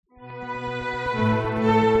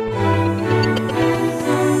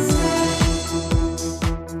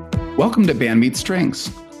Welcome to Band Meets Strings,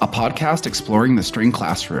 a podcast exploring the string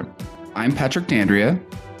classroom. I'm Patrick D'Andrea.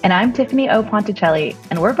 And I'm Tiffany O. Ponticelli,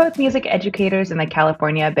 and we're both music educators in the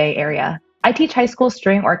California Bay Area. I teach high school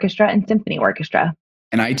string orchestra and symphony orchestra.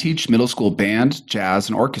 And I teach middle school band, jazz,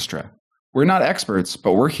 and orchestra. We're not experts,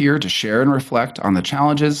 but we're here to share and reflect on the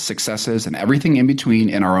challenges, successes, and everything in between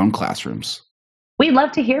in our own classrooms. We'd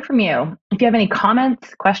love to hear from you. If you have any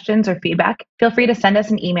comments, questions, or feedback, feel free to send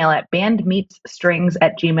us an email at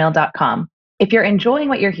bandmeetsstrings@gmail.com. If you're enjoying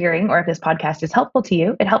what you're hearing, or if this podcast is helpful to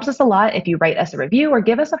you, it helps us a lot if you write us a review or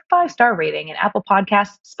give us a 5-star rating in Apple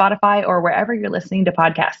Podcasts, Spotify, or wherever you're listening to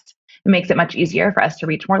podcasts. It makes it much easier for us to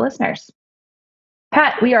reach more listeners.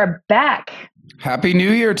 Pat, we are back. Happy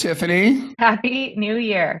New Year, Tiffany. Happy New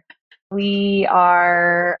Year. We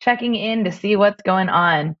are checking in to see what's going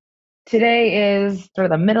on. Today is sort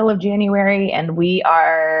of the middle of January, and we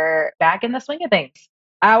are back in the swing of things.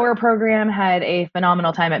 Our program had a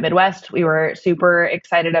phenomenal time at Midwest. We were super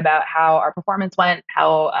excited about how our performance went,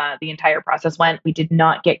 how the entire process went. We did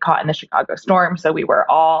not get caught in the Chicago storm, so we were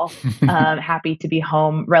all happy to be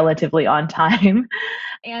home relatively on time.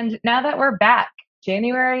 And now that we're back,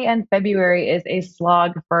 January and February is a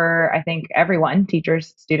slog for, I think, everyone,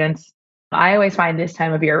 teachers, students. I always find this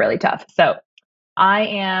time of year really tough. So I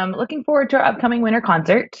am looking forward to our upcoming winter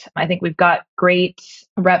concert. I think we've got great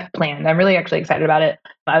rep planned. I'm really actually excited about it.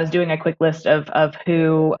 I was doing a quick list of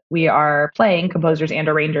who we are playing, composers and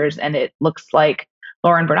arrangers, and it looks like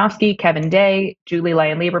Lauren Bernofsky, Kevin Day, Julie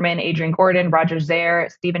Lyon-Lieberman, Adrian Gordon, Roger Zaire,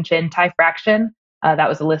 Stephen Chin, Ty Fraction. That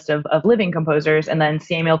was a list of living composers. And then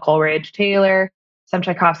Samuel Coleridge Taylor, some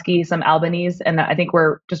Tchaikovsky, some Albanese. And I think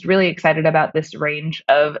we're just really excited about this range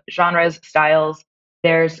of genres, styles.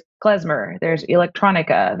 There's klezmer, there's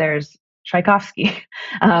electronica, there's Tchaikovsky.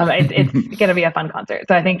 It's going to be a fun concert.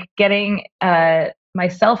 So I think getting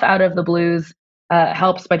myself out of the blues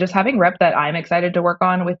helps by just having rep that I'm excited to work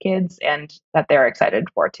on with kids and that they're excited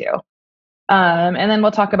for too. And then we'll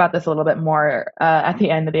talk about this a little bit more at the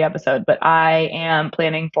end of the episode, but I am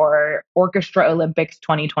planning for Orchestra Olympics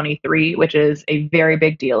 2023, which is a very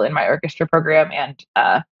big deal in my orchestra program, and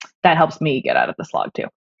that helps me get out of the slog too.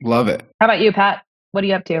 Love it. How about you, Pat? What are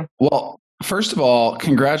you up to? Well, first of all,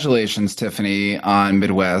 congratulations, Tiffany, on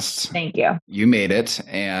Midwest. Thank you. You made it.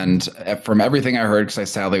 And from everything I heard, because I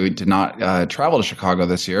sadly did not travel to Chicago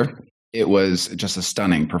this year, it was just a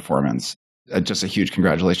stunning performance. Just a huge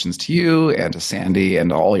congratulations to you and to Sandy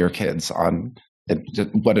and to all your kids on it.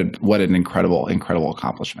 What an incredible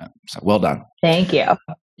accomplishment. So well done. Thank you.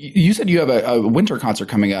 You said you have a winter concert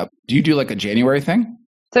coming up. Do you do like a January thing?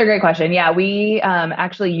 It's a great question. Yeah, we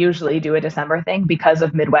actually usually do a December thing because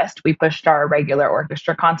of Midwest. We pushed our regular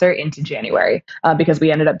orchestra concert into January because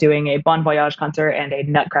we ended up doing a Bon Voyage concert and a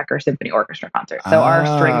Nutcracker Symphony Orchestra concert. So our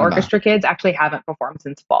string orchestra kids actually haven't performed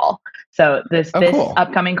since fall. So this cool.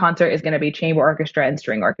 Upcoming concert is going to be chamber orchestra and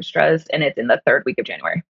string orchestras, and it's in the third week of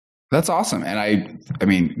January. That's awesome. And I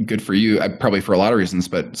mean, good for you, probably for a lot of reasons,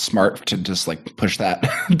 but smart to just like push that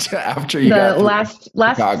to after you got last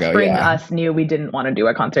Chicago, spring, us knew we didn't want to do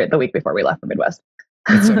a concert the week before we left for Midwest.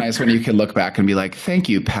 It's so nice when you can look back and be like, thank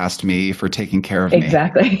you, past me, for taking care of me.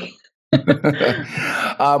 Exactly.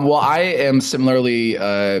 Well, I am similarly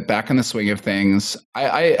back in the swing of things.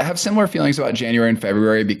 I have similar feelings about January and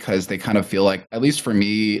February because they kind of feel like, at least for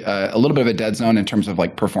me, a little bit of a dead zone in terms of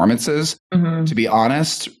like performances. Mm-hmm. To be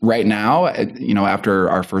honest, right now, after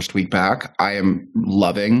our first week back, I am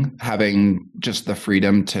loving having just the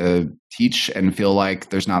freedom to teach and feel like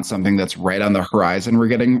there's not something that's right on the horizon we're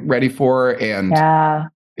getting ready for. And yeah.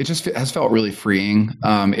 It just has felt really freeing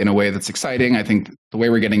in a way that's exciting. I think the way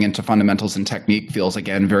we're getting into fundamentals and technique feels,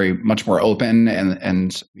 again, very much more open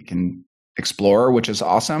and we can explore, which is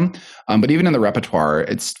awesome. But even in the repertoire,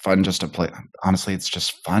 it's fun just to play. Honestly, it's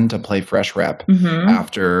just fun to play fresh rep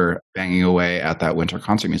after banging away at that winter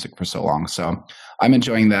concert music for so long. So I'm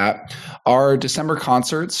enjoying that. Our December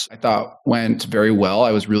concerts, I thought, went very well.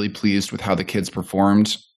 I was really pleased with how the kids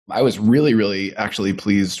performed. I was really, really actually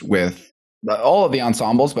pleased with all of the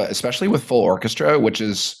ensembles, but especially with full orchestra, which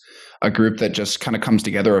is a group that just kind of comes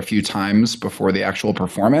together a few times before the actual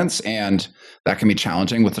performance. And that can be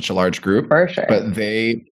challenging with such a large group. For sure. But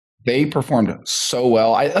they performed so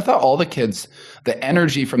well. I thought all the kids, the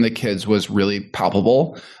energy from the kids was really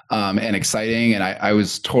palpable and exciting. And I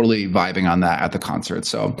was totally vibing on that at the concert.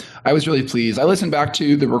 So I was really pleased. I listened back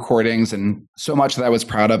to the recordings and so much that I was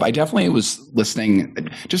proud of. I definitely was listening,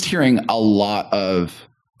 just hearing a lot of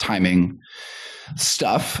timing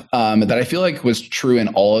stuff that I feel like was true in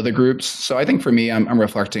all of the groups. So I think for me, I'm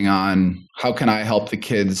reflecting on how can I help the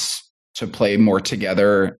kids to play more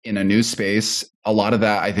together in a new space a lot of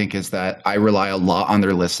that, I think, is that I rely a lot on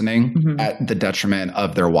their listening Mhm. at the detriment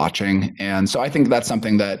of their watching. And so I think that's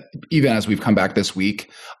something that even as we've come back this week,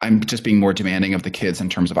 I'm just being more demanding of the kids in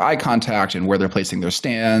terms of eye contact and where they're placing their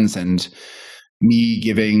stands, and me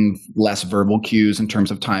giving less verbal cues in terms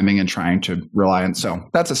of timing and trying to rely on. So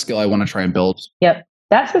that's a skill I want to try and build. Yep.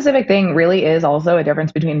 That specific thing really is also a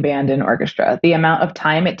difference between band and orchestra. The amount of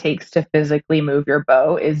time it takes to physically move your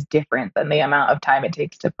bow is different than the amount of time it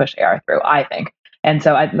takes to push air through, I think. And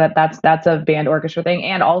so that's a band orchestra thing.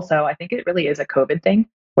 And also, I think it really is a COVID thing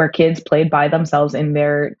where kids played by themselves in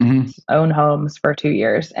their own homes for 2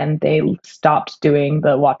 years and they stopped doing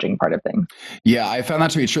the watching part of things. Yeah, I found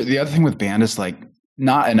that to be true. The other thing with band is like,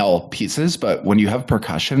 not in all pieces, but when you have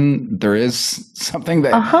percussion, there is something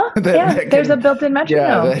that, there's a built-in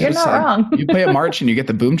metronome. You're not wrong. You play a march and you get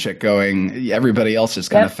the boom chick going. Everybody else just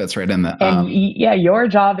kind of fits right in that. And your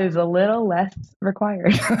job is a little less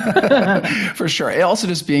required. For sure. It also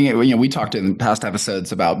just being, we talked in past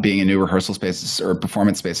episodes about being in new rehearsal spaces or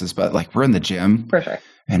performance spaces, but like we're in the gym. For sure.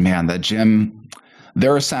 And man, the gym,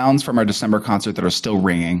 there are sounds from our December concert that are still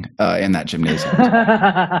ringing in that gymnasium.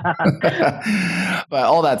 But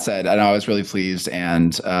all that said, I know I was really pleased,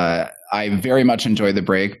 and I very much enjoyed the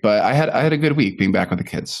break. But I had a good week being back with the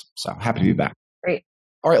kids, so happy to be back. Great.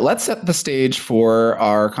 All right, let's set the stage for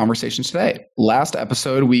our conversation today. Last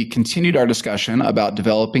episode, we continued our discussion about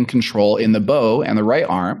developing control in the bow and the right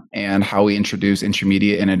arm, and how we introduce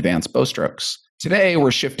intermediate and advanced bow strokes. Today, we're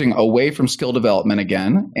shifting away from skill development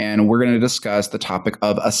again, and we're going to discuss the topic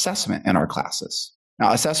of assessment in our classes.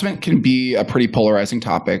 Now, assessment can be a pretty polarizing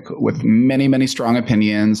topic with many, many strong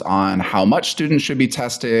opinions on how much students should be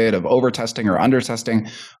tested, of over-testing or under-testing,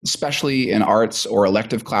 especially in arts or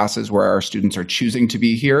elective classes where our students are choosing to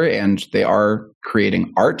be here and they are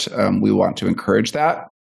creating art. We want to encourage that.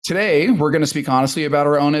 Today, we're going to speak honestly about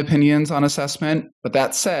our own opinions on assessment. But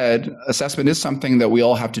that said, assessment is something that we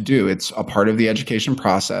all have to do. It's a part of the education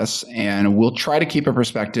process. And we'll try to keep a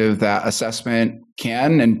perspective that assessment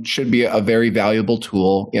can and should be a very valuable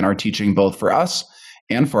tool in our teaching, both for us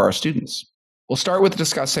and for our students. We'll start with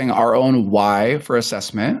discussing our own why for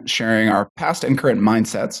assessment, sharing our past and current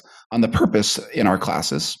mindsets on the purpose in our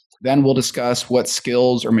classes. Then we'll discuss what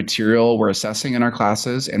skills or material we're assessing in our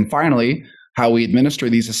classes. And finally, how we administer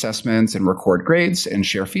these assessments and record grades and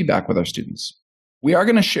share feedback with our students. We are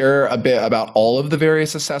going to share a bit about all of the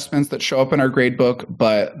various assessments that show up in our gradebook,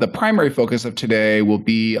 but the primary focus of today will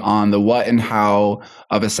be on the what and how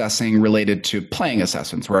of assessing related to playing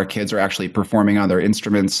assessments, where our kids are actually performing on their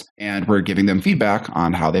instruments and we're giving them feedback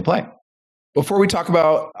on how they play. Before we talk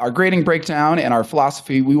about our grading breakdown and our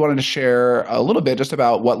philosophy, we wanted to share a little bit just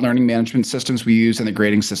about what learning management systems we use and the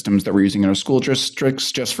grading systems that we're using in our school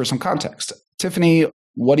districts, just for some context. Tiffany,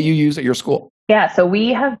 what do you use at your school? Yeah, so we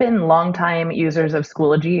have been longtime users of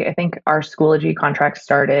Schoology. I think our Schoology contract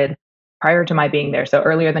started prior to my being there, so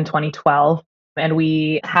earlier than 2012. And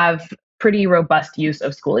we have pretty robust use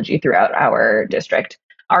of Schoology throughout our district.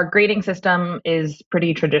 Our grading system is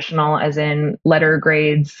pretty traditional, as in letter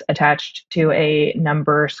grades attached to a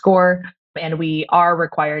number score. And we are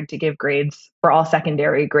required to give grades for all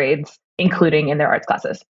secondary grades, including in their arts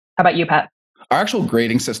classes. How about you, Pat? Our actual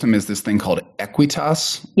grading system is this thing called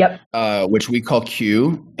Equitas, which we call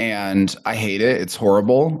Q, and I hate it. It's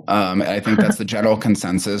horrible. And I think that's the general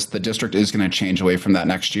consensus. The district is going to change away from that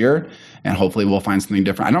next year, and hopefully we'll find something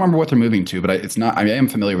different. I don't remember what they're moving to, but it's not. I mean, I am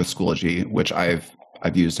familiar with Schoology, which I've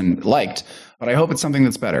used and liked, but I hope it's something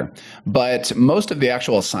that's better. But most of the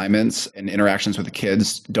actual assignments and interactions with the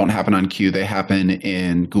kids don't happen on Q. They happen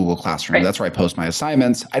in Google Classroom. Right. That's where I post my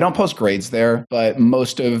assignments. I don't post grades there, but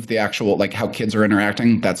most of the actual, like how kids are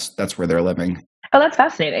interacting, that's where they're living. Oh, that's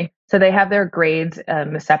fascinating. So they have their grades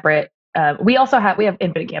separate. We have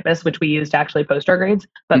Infinite Campus, which we use to actually post our grades,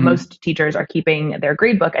 but most teachers are keeping their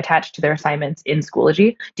gradebook attached to their assignments in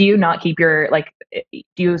Schoology. Do you not keep do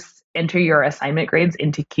you enter your assignment grades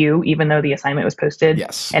into Q, even though the assignment was posted?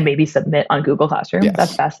 Yes. And maybe submit on Google Classroom? Yes.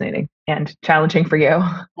 That's fascinating and challenging for you.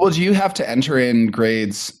 Well, do you have to enter in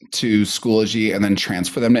grades to Schoology and then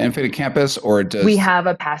transfer them to Infinite Campus, or does... We have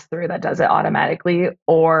a pass-through that does it automatically,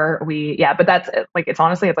 or but that's it's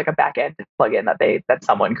like a back-end plugin that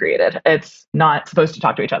someone created. It's not supposed to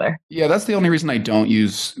talk to each other. Yeah, that's the only reason I don't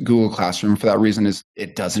use Google Classroom for that reason, is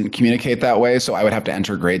it doesn't communicate that way. So I would have to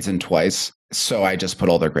enter grades in twice. So I just put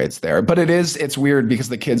all their grades there. But it's weird because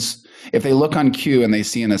the kids, if they look on Q and they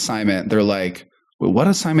see an assignment, they're like, well, what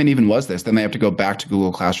assignment even was this? Then they have to go back to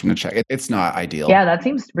Google Classroom to check. It's not ideal. Yeah, that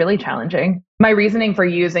seems really challenging. My reasoning for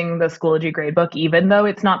using the Schoology gradebook, even though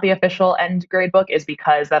it's not the official end gradebook, is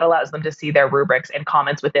because that allows them to see their rubrics and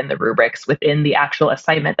comments within the rubrics within the actual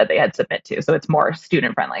assignment that they had submit to. So it's more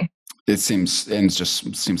student friendly. It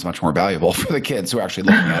just seems much more valuable for the kids who are actually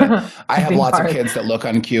looking at it. I have lots of kids that look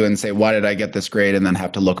on Q and say, why did I get this grade? And then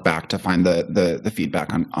have to look back to find the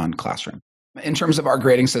feedback on Classroom. In terms of our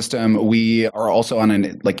grading system, we are also on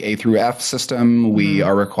an A through F system. We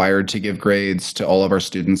are required to give grades to all of our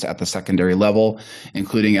students at the secondary level,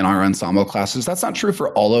 including in our ensemble classes. That's not true for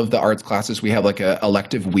all of the arts classes. We have a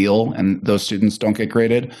elective wheel, and those students don't get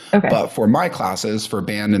graded. Okay. But for my classes, for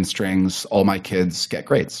band and strings, all my kids get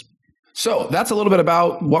grades. So that's a little bit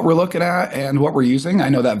about what we're looking at and what we're using. I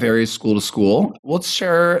know that varies school to school. Let's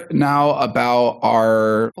share now about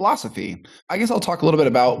our philosophy. I guess I'll talk a little bit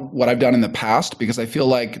about what I've done in the past, because I feel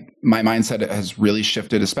like my mindset has really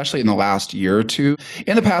shifted, especially in the last year or two.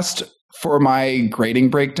 In the past, for my grading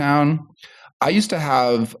breakdown, I used to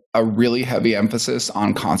have a really heavy emphasis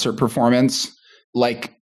on concert performance,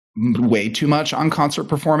 way too much on concert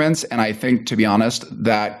performance. And I think, to be honest,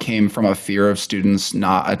 that came from a fear of students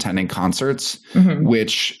not attending concerts,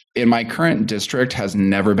 which in my current district has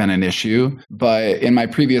never been an issue. But in my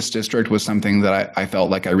previous district was something that I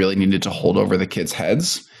felt like I really needed to hold over the kids'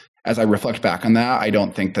 heads. As I reflect back on that, I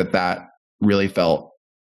don't think that really felt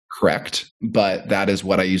correct, but that is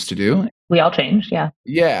what I used to do. We all changed, yeah.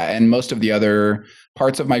 Yeah, and most of the other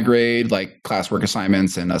parts of my grade, like classwork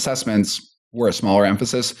assignments and assessments, were a smaller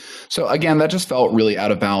emphasis. So again, that just felt really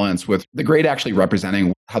out of balance with the grade actually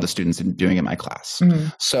representing how the students are doing in my class.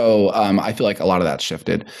 So I feel like a lot of that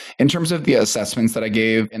shifted. In terms of the assessments that I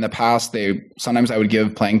gave in the past, sometimes I would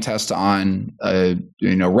give playing tests on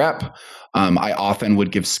rep. I often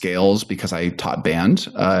would give scales because I taught band,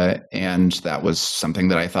 and that was something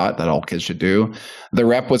that I thought that all kids should do. The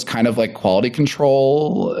rep was kind of like quality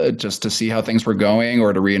control, just to see how things were going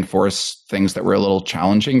or to reinforce things that were a little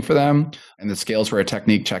challenging for them. And the scales were a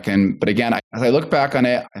technique check-in. But again, as I look back on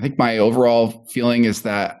it, I think my overall feeling is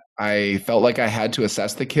that I felt like I had to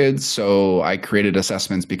assess the kids, so I created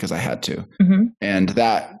assessments because I had to. And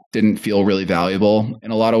that didn't feel really valuable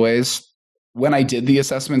in a lot of ways. When I did the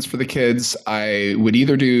assessments for the kids, I would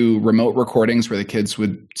either do remote recordings where the kids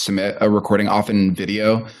would submit a recording, often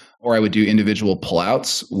video, or I would do individual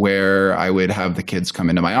pullouts where I would have the kids come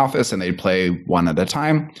into my office and they'd play one at a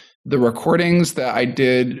time. The recordings that I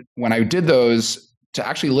did, when I did those, to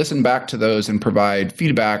actually listen back to those and provide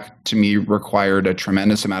feedback to me required a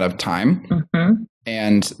tremendous amount of time.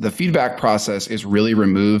 And the feedback process is really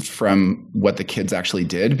removed from what the kids actually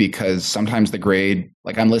did, because sometimes the grade,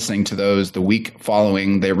 I'm listening to those the week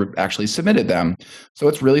following they actually submitted them. So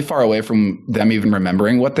it's really far away from them even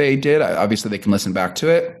remembering what they did. Obviously, they can listen back to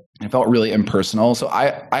it. It felt really impersonal. So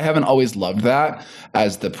I haven't always loved that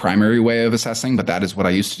as the primary way of assessing, but that is what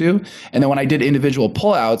I used to do. And then when I did individual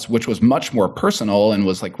pullouts, which was much more personal and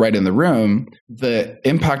was right in the room, the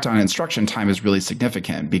impact on instruction time is really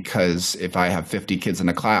significant, because if I have 50 kids in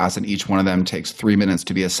a class and each one of them takes 3 minutes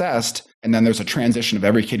to be assessed, and then there's a transition of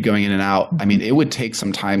every kid going in and out, I mean, it would take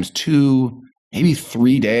sometimes 2, maybe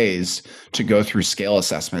 3 days to go through scale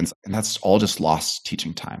assessments. And that's all just lost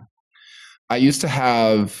teaching time. I used to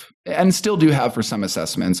have, and still do have for some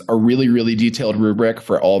assessments, a really, really detailed rubric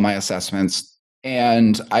for all my assessments.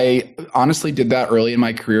 And I honestly did that early in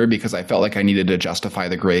my career because I felt like I needed to justify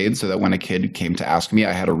the grade so that when a kid came to ask me,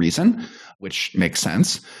 I had a reason, which makes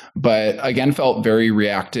sense. But again, felt very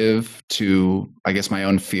reactive to, I guess, my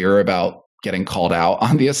own fear about getting called out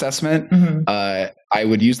on the assessment. I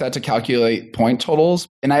would use that to calculate point totals.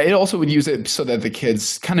 And I also would use it so that the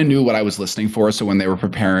kids kind of knew what I was listening for. So when they were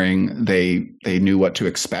preparing, they knew what to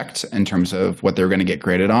expect in terms of what they were going to get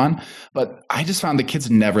graded on. But I just found the kids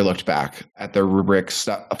never looked back at their rubric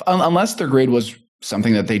stuff unless their grade was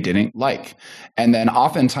something that they didn't like. And then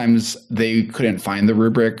oftentimes they couldn't find the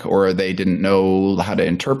rubric or they didn't know how to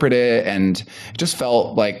interpret it. And it just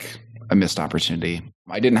felt like a missed opportunity.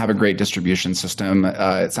 I didn't have a great distribution system.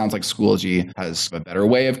 It sounds like Schoology has a better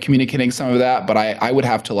way of communicating some of that, but I would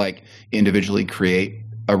have to individually create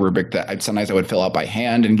a rubric that sometimes I would fill out by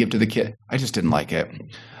hand and give to the kid. I just didn't like it.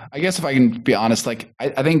 I guess if I can be honest,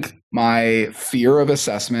 I think my fear of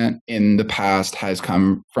assessment in the past has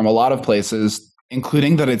come from a lot of places,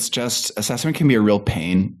 including that assessment can be a real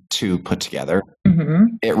pain to put together.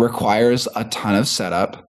 It requires a ton of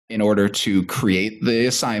setup in order to create the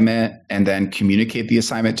assignment and then communicate the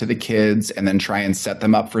assignment to the kids and then try and set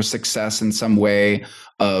them up for success in some way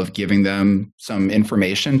of giving them some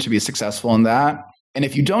information to be successful in that. And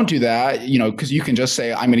if you don't do that, because you can just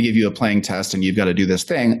say, I'm going to give you a playing test and you've got to do this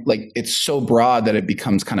thing, like it's so broad that it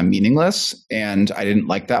becomes kind of meaningless. And I didn't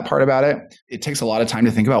like that part about it. It takes a lot of time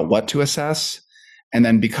to think about what to assess. And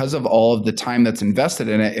then because of all of the time that's invested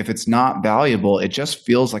in it, if it's not valuable, it just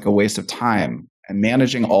feels like a waste of time. And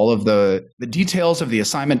managing all of the details of the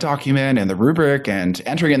assignment document and the rubric and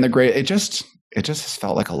entering in the grade, it just has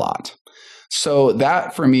felt like a lot. So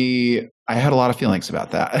that for me, I had a lot of feelings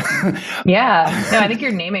about that. Yeah. No, I think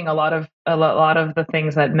you're naming a lot of the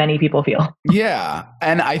things that many people feel. Yeah.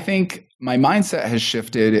 And I think my mindset has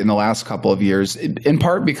shifted in the last couple of years, in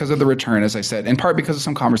part because of the return, as I said, in part because of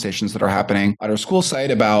some conversations that are happening at our school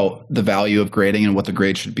site about the value of grading and what the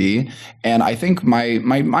grade should be. And I think my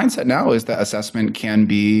mindset now is that assessment can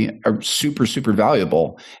be super, super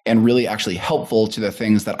valuable and really actually helpful to the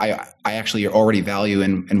things that I actually already value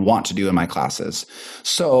and want to do in my classes.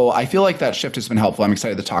 So I feel like that shift has been helpful. I'm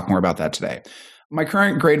excited to talk more about that today. My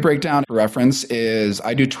current grade breakdown for reference is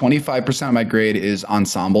I do 25% of my grade is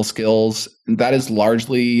ensemble skills. That is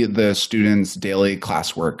largely the students' daily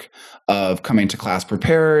classwork of coming to class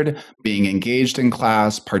prepared, being engaged in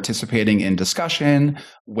class, participating in discussion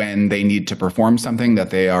when they need to perform something, that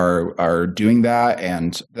they are doing that,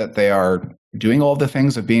 and that they are doing all the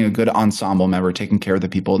things of being a good ensemble member, taking care of the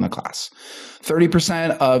people in the class.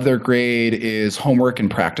 30% of their grade is homework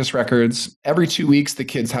and practice records. Every 2 weeks, the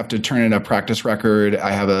kids have to turn in a practice record.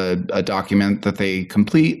 I have a document that they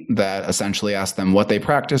complete that essentially asks them what they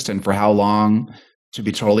practiced and for how long. To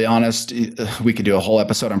be totally honest, we could do a whole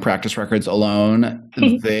episode on practice records alone.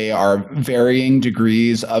 They are varying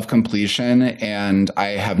degrees of completion. And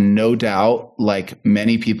I have no doubt, like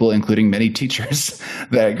many people, including many teachers,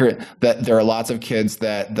 that there are lots of kids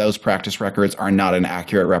that those practice records are not an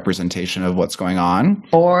accurate representation of what's going on.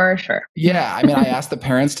 For sure. Yeah. I mean, I asked the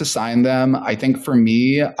parents to sign them. I think for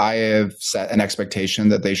me, I have set an expectation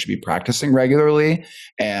that they should be practicing regularly.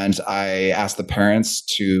 And I asked the parents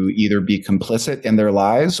to either be complicit in their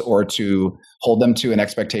lives or to hold them to an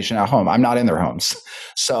expectation at home. I'm not in their homes,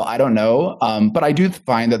 so I don't know. But I do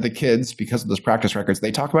find that the kids, because of those practice records,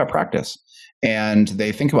 they talk about practice and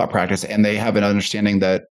they think about practice, and they have an understanding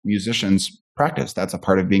that musicians practice. That's a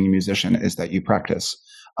part of being a musician, is that you practice.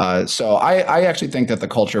 So I actually think that the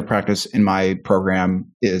culture of practice in my program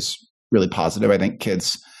is really positive. I think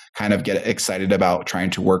kids kind of get excited about trying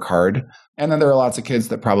to work hard. And then there are lots of kids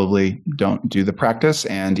that probably don't do the practice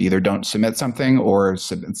and either don't submit something or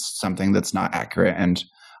submit something that's not accurate. And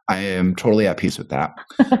I am totally at peace with that.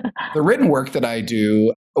 The written work that I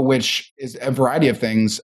do, which is a variety of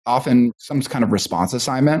things, often some kind of response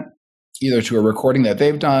assignment, either to a recording that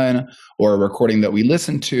they've done or a recording that we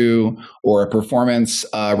listen to, or a performance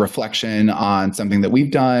reflection on something that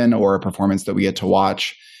we've done, or a performance that we get to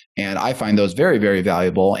watch. And I find those very, very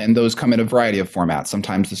valuable. And those come in a variety of formats.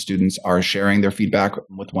 Sometimes the students are sharing their feedback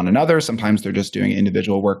with one another. Sometimes they're just doing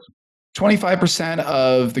individual work. 25%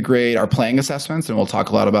 of the grade are playing assessments, and we'll talk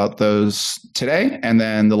a lot about those today. And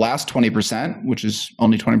then the last 20%, which is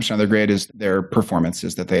only 20% of their grade, is their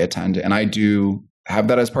performances that they attend. And I do have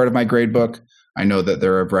that as part of my grade book. I know that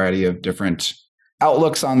there are a variety of different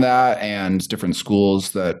outlooks on that and different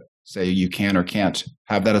schools that say you can or can't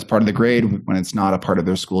have that as part of the grade when it's not a part of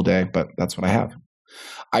their school day, but that's what I have.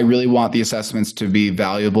 I really want the assessments to be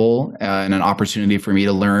valuable and an opportunity for me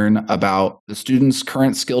to learn about the students'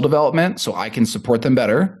 current skill development so I can support them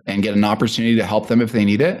better and get an opportunity to help them if they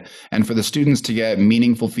need it, and for the students to get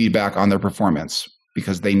meaningful feedback on their performance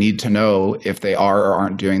because they need to know if they are or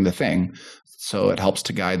aren't doing the thing. So it helps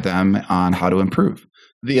to guide them on how to improve.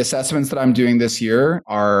 The assessments that I'm doing this year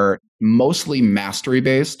are mostly mastery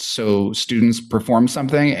based. So students perform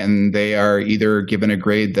something and they are either given a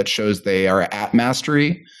grade that shows they are at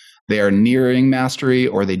mastery, they are nearing mastery,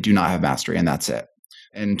 or they do not have mastery, and that's it.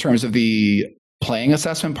 In terms of the playing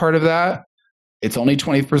assessment part of that, it's only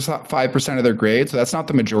 25% of their grade. So that's not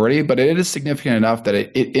the majority, but it is significant enough that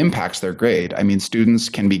it impacts their grade. I mean, students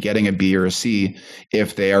can be getting a B or a C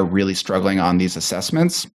if they are really struggling on these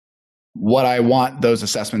assessments. What I want those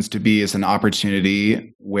assessments to be is an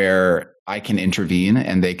opportunity where I can intervene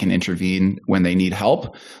and they can intervene when they need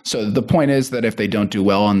help. So the point is that if they don't do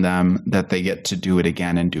well on them, that they get to do it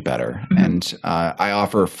again and do better. Mm-hmm. And I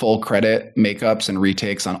offer full credit makeups and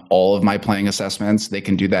retakes on all of my playing assessments. They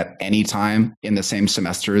can do that anytime in the same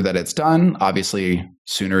semester that it's done. Obviously,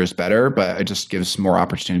 sooner is better, but it just gives more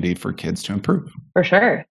opportunity for kids to improve. For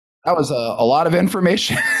sure. That was a lot of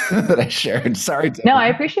information that I shared. Sorry. No, I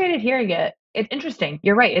appreciated hearing it. It's interesting.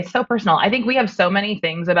 You're right. It's so personal. I think we have so many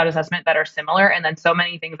things about assessment that are similar, and then so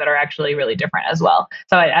many things that are actually really different as well.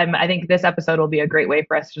 So I think this episode will be a great way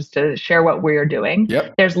for us just to share what we're doing.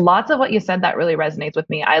 Yep. There's lots of what you said that really resonates with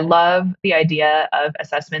me. I love the idea of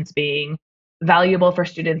assessments being valuable for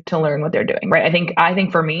students to learn what they're doing. Right. I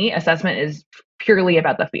think for me, assessment is purely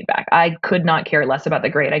about the feedback. I could not care less about the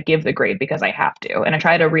grade. I give the grade because I have to, and I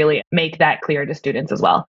try to really make that clear to students as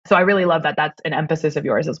well. So I really love that that's an emphasis of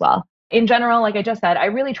yours as well. In general, like I just said, I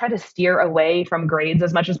really try to steer away from grades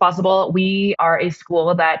as much as possible. We are a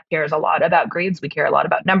school that cares a lot about grades. We care a lot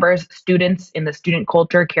about numbers. Students in the student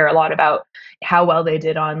culture care a lot about how well they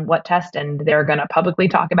did on what test, and they're going to publicly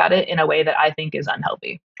talk about it in a way that I think is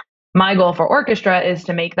unhealthy. My goal for orchestra is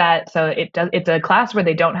to make that so it's a class where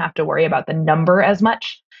they don't have to worry about the number as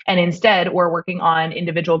much. And instead, we're working on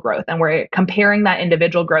individual growth, and we're comparing that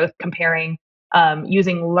individual growth, comparing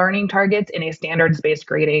using learning targets in a standards-based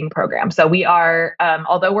grading program. So we are,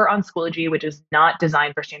 although we're on Schoology, which is not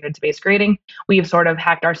designed for standards-based grading, we've sort of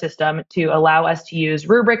hacked our system to allow us to use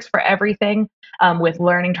rubrics for everything, with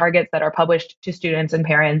learning targets that are published to students and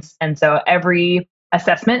parents. And so every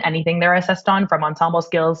assessment, anything they're assessed on, from ensemble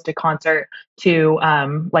skills to concert to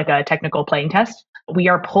like a technical playing test, we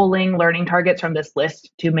are pulling learning targets from this list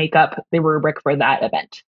to make up the rubric for that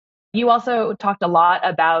event. You also talked a lot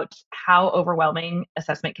about how overwhelming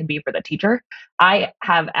assessment can be for the teacher. I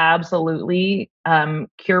have absolutely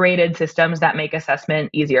curated systems that make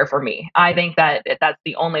assessment easier for me. I think that that's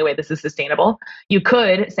the only way this is sustainable. You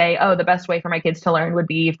could say, oh, the best way for my kids to learn would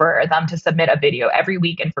be for them to submit a video every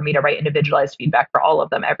week and for me to write individualized feedback for all of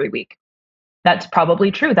them every week. That's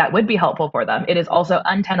probably true. That would be helpful for them. It is also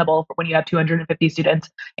untenable when you have 250 students,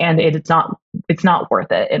 and it's not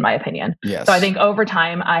worth it, in my opinion. Yes. So I think over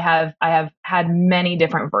time, I have had many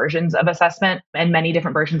different versions of assessment and many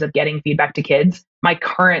different versions of getting feedback to kids. My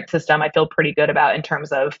current system, I feel pretty good about in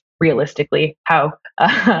terms of realistically how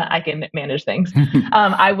I can manage things.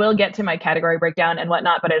 I will get to my category breakdown and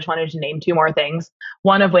whatnot, but I just wanted to name two more things.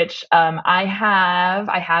 One of which I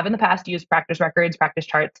have in the past used practice records, practice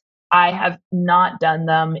charts. I have not done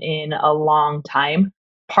them in a long time.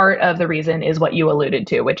 Part of the reason is what you alluded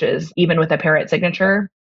to, which is even with a parent signature,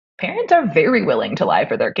 parents are very willing to lie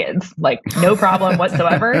for their kids, like no problem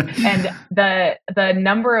whatsoever. And the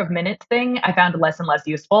number of minutes thing I found less and less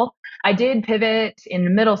useful. I did pivot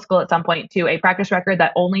in middle school at some point to a practice record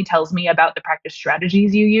that only tells me about the practice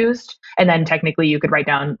strategies you used. And then technically you could write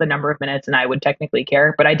down the number of minutes and I would technically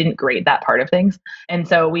care, but I didn't grade that part of things. And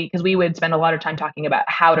so because we would spend a lot of time talking about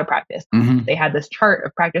how to practice. Mhm. They had this chart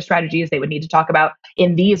of practice strategies they would need to talk about.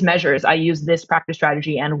 In these measures, I use this practice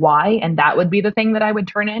strategy and why, and that would be the thing that I would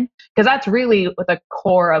turn in, because that's really the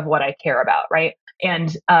core of what I care about, right?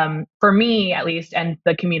 And for me, at least, and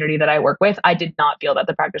the community that I work with, I did not feel that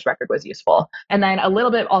the practice record was useful. And then a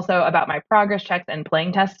little bit also about my progress checks and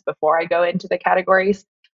playing tests before I go into the categories.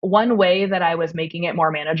 One way that I was making it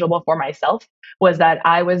more manageable for myself was that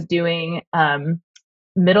I was doing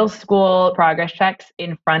middle school progress checks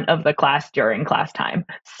in front of the class during class time.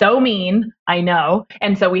 So mean, I know.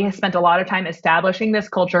 And so we have spent a lot of time establishing this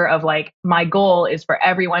culture of like, my goal is for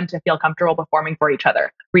everyone to feel comfortable performing for each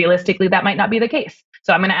other. Realistically, that might not be the case.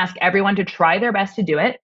 So I'm going to ask everyone to try their best to do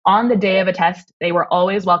it. On the day of a test, they were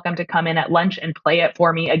always welcome to come in at lunch and play it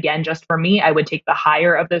for me again, just for me. I would take the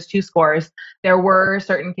higher of those two scores. There were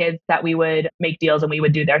certain kids that we would make deals and we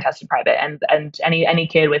would do their test in private, and any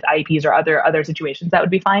kid with IEPs or other situations, that would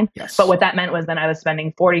be fine. Yes. But what that meant was then I was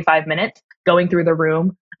spending 45 minutes going through the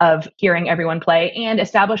room of hearing everyone play and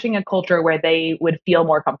establishing a culture where they would feel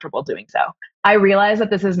more comfortable doing so. I realize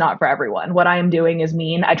that this is not for everyone. What I am doing is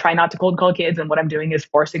mean. I try not to cold call kids, and what I'm doing is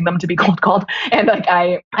forcing them to be cold called. And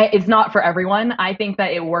like it's not for everyone. I think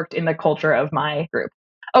that it worked in the culture of my group.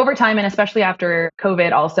 Over time, and especially after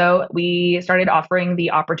COVID also, we started offering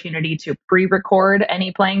the opportunity to pre-record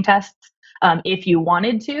any playing tests if you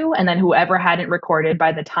wanted to. And then whoever hadn't recorded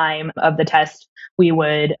by the time of the test, we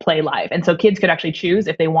would play live. And so kids could actually choose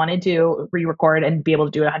if they wanted to re-record and be able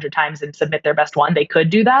to do it 100 times and submit their best one, they could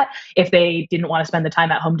do that. If they didn't want to spend the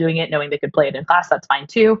time at home doing it, knowing they could play it in class, that's fine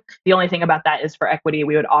too. The only thing about that is for equity,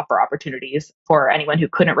 we would offer opportunities for anyone who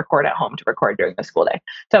couldn't record at home to record during the school day.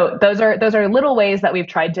 So those are little ways that we've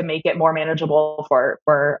tried to make it more manageable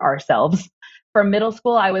for ourselves. For middle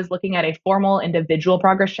school, I was looking at a formal individual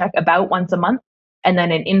progress check about once a month, and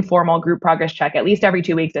then an informal group progress check at least every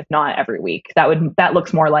 2 weeks, if not every week. That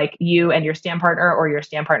looks more like you and your stand partner, or your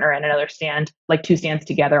stand partner and another stand, like two stands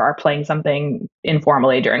together, are playing something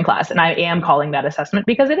informally during class. And I am calling that assessment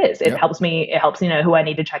because it is. It helps me. It helps me know who I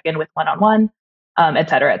need to check in with one-on-one, et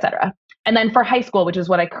cetera, et cetera. And then for high school, which is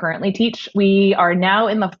what I currently teach, we are now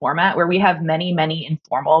in the format where we have many, many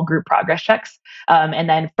informal group progress checks. And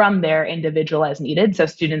then from there, individual as needed. So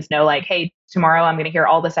students know, like, hey, tomorrow I'm going to hear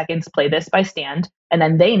all the seconds play this by stand. And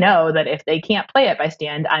then they know that if they can't play it by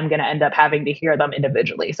stand, I'm going to end up having to hear them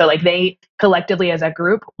individually. So like they collectively as a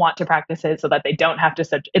group want to practice it so that they don't have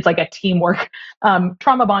to, it's like a teamwork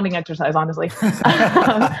trauma bonding exercise, honestly.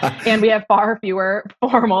 And we have far fewer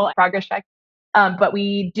formal progress checks. But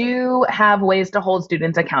we do have ways to hold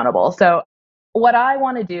students accountable. So what I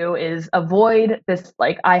want to do is avoid this,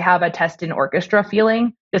 like, I have a test in orchestra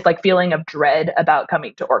feeling, this like feeling of dread about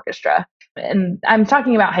coming to orchestra. And I'm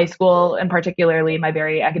talking about high school, and particularly my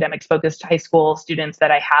very academics focused high school students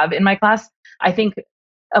that I have in my class. I think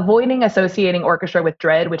avoiding associating orchestra with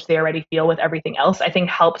dread, which they already feel with everything else, I think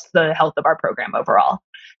helps the health of our program overall.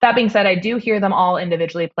 That being said, I do hear them all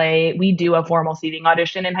individually play. We do a formal seating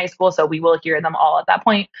audition in high school, so we will hear them all at that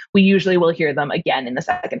point. We usually will hear them again in the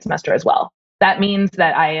second semester as well. That means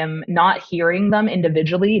that I am not hearing them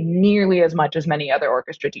individually nearly as much as many other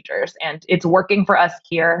orchestra teachers. And it's working for us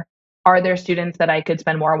here. Are there students that I could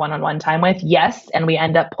spend more one-on-one time with? Yes. And we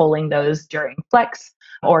end up pulling those during flex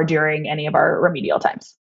or during any of our remedial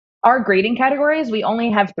times. Our grading categories, we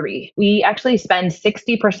only have 3. We actually spend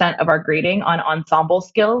 60% of our grading on ensemble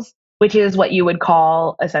skills, which is what you would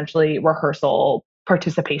call essentially rehearsal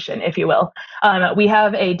participation, if you will. We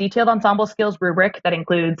have a detailed ensemble skills rubric that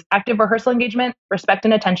includes active rehearsal engagement, respect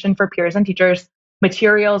and attention for peers and teachers,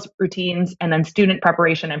 materials, routines, and then student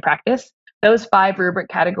preparation and practice. Those 5 rubric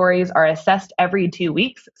categories are assessed every 2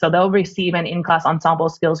 weeks. So they'll receive an in-class ensemble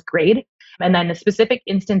skills grade. And then the specific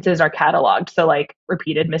instances are cataloged. So like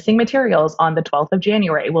repeated missing materials on the 12th of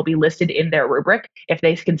January will be listed in their rubric if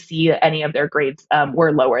they can see any of their grades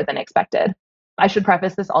were lower than expected. I should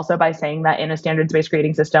preface this also by saying that in a standards-based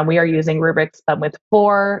grading system, we are using rubrics with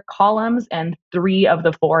 4 columns, and 3 of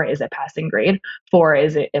the 4 is a passing grade. 4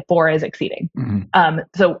 is exceeding. Mm-hmm.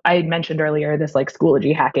 So I mentioned earlier this like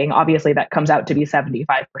Schoology hacking. Obviously, that comes out to be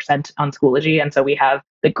 75% on Schoology, and so we have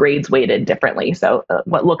the grades weighted differently. So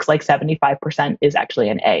what looks like 75% is actually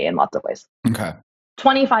an A in lots of ways. Okay.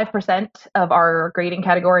 25% of our grading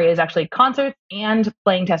category is actually concerts and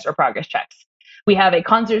playing test or progress checks. We have a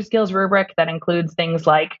concert skills rubric that includes things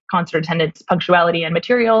like concert attendance, punctuality, and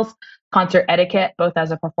materials, concert etiquette, both as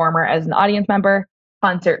a performer as an audience member,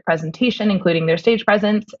 concert presentation, including their stage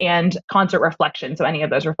presence, and concert reflection. So any of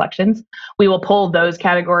those reflections, we will pull those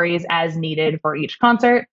categories as needed for each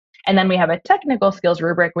concert. And then we have a technical skills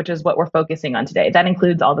rubric, which is what we're focusing on today. That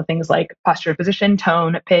includes all the things like posture, position,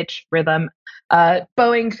 tone, pitch, rhythm,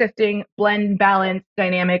 bowing, shifting, blend, balance,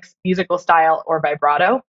 dynamics, musical style, or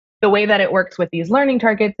vibrato. The way that it works with these learning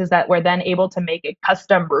targets is that we're then able to make a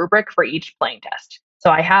custom rubric for each playing test.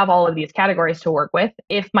 So I have all of these categories to work with.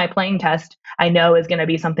 If my playing test I know is going to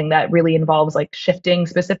be something that really involves like shifting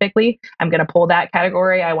specifically, I'm going to pull that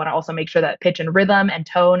category. I want to also make sure that pitch and rhythm and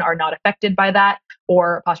tone are not affected by that,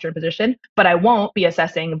 or posture and position, but I won't be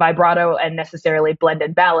assessing vibrato and necessarily blend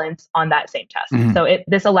and balance on that same test. Mm-hmm. So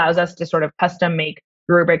this allows us to sort of custom make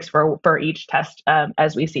rubrics for each test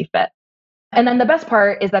as we see fit. And then the best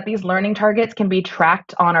part is that these learning targets can be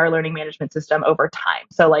tracked on our learning management system over time.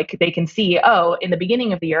 So like they can see, oh, in the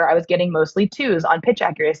beginning of the year, I was getting mostly 2s on pitch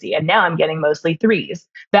accuracy, and now I'm getting mostly 3s.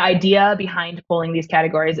 The idea behind pulling these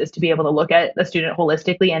categories is to be able to look at the student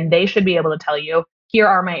holistically, and they should be able to tell you, here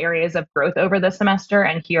are my areas of growth over the semester,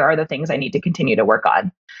 and here are the things I need to continue to work on.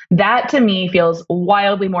 That to me feels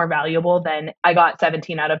wildly more valuable than I got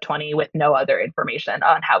 17 out of 20 with no other information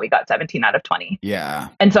on how we got 17 out of 20. Yeah.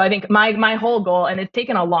 And so I think my whole goal, and it's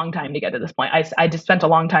taken a long time to get to this point. I just spent a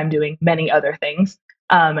long time doing many other things.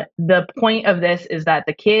 The point of this is that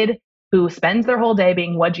the kid who spends their whole day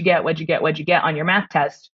being, what'd you get on your math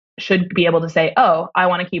test, should be able to say, oh, I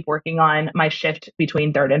want to keep working on my shift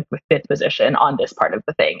between 3rd and 5th position on this part of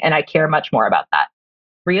the thing. And I care much more about that.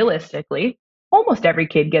 Realistically, almost every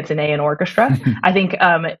kid gets an A in orchestra. I think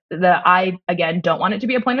I, again, don't want it to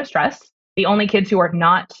be a point of stress. The only kids who are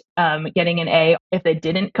not getting an A if they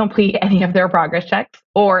didn't complete any of their progress checks,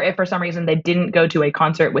 or if for some reason they didn't go to a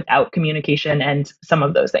concert without communication and some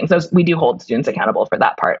of those things. We do hold students accountable for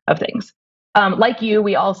that part of things. Like you,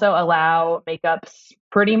 we also allow makeups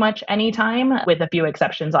pretty much any time, with a few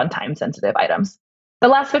exceptions on time-sensitive items. The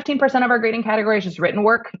last 15% of our grading category is just written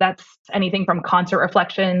work. That's anything from concert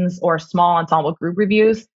reflections or small ensemble group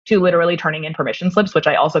reviews to literally turning in permission slips, which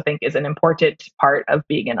I also think is an important part of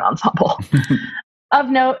being in an ensemble. Of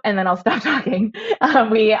note, and then I'll stop talking.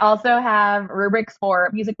 We also have rubrics for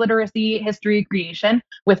music literacy, history, creation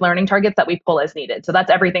with learning targets that we pull as needed. So that's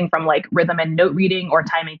everything from like rhythm and note reading or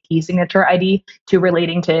time and key signature ID to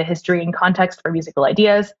relating to history and context for musical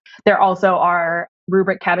ideas. There also are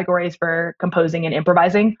rubric categories for composing and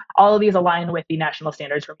improvising. All of these align with the national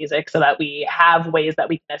standards for music so that we have ways that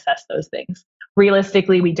we can assess those things.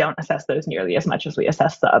 Realistically, we don't assess those nearly as much as we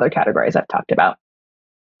assess the other categories I've talked about.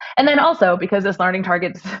 And then also, because this learning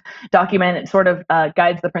targets document sort of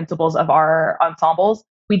guides the principles of our ensembles,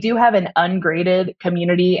 we do have an ungraded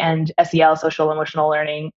community and SEL, social emotional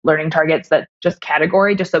learning targets that just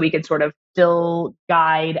category, just so we can sort of still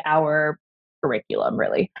guide our curriculum,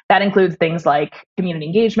 really. That includes things like community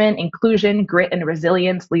engagement, inclusion, grit and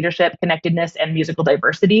resilience, leadership, connectedness, and musical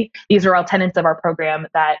diversity. These are all tenets of our program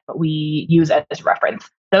that we use as reference.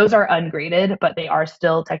 Those are ungraded, but they are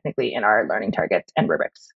still technically in our learning targets and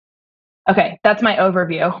rubrics. Okay, that's my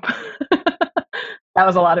overview. That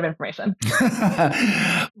was a lot of information.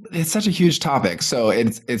 It's such a huge topic. So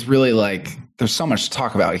it's really like there's so much to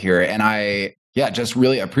talk about here. And just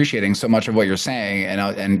really appreciating so much of what you're saying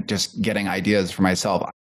and just getting ideas for myself.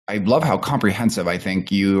 I love how comprehensive I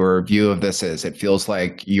think your view of this is. It feels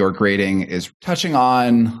like your grading is touching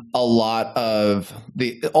on a lot of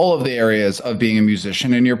all of the areas of being a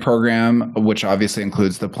musician in your program, which obviously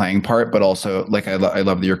includes the playing part, but also like I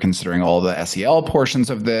love that you're considering all the SEL portions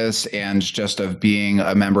of this and just of being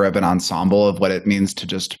a member of an ensemble of what it means to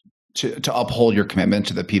just to uphold your commitment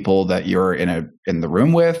to the people that you're in the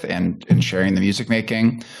room with and sharing the music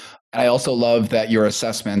making. I also love that your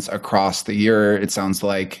assessments across the year, it sounds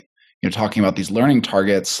like, talking about these learning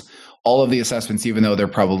targets, all of the assessments, even though they're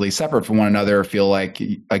probably separate from one another, feel like,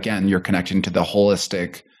 again, you're connecting to the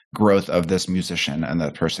holistic growth of this musician and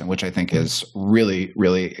that person, which I think is really,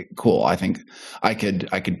 really cool. I think I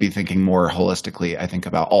could be thinking more holistically, I think,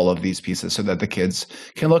 about all of these pieces so that the kids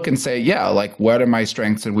can look and say, yeah, like, what are my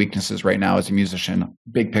strengths and weaknesses right now as a musician?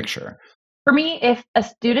 Big picture. For me, if a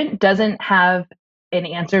student doesn't have an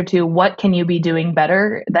answer to what can you be doing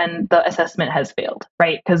better, then the assessment has failed,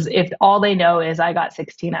 right? Because if all they know is I got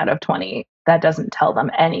 16 out of 20, that doesn't tell them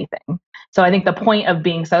anything. So I think the point of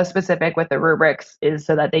being so specific with the rubrics is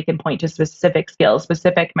so that they can point to specific skills,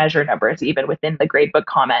 specific measure numbers, even within the gradebook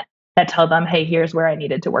comment that tell them, hey, here's where I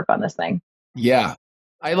needed to work on this thing. Yeah.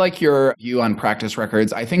 I like your view on practice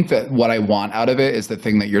records. I think that what I want out of it is the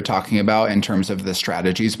thing that you're talking about in terms of the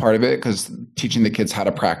strategies part of it, because teaching the kids how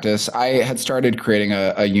to practice. I had started creating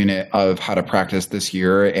a unit of how to practice this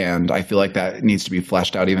year, and I feel like that needs to be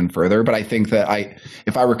fleshed out even further. But I think that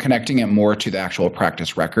if I were connecting it more to the actual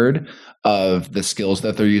practice record of the skills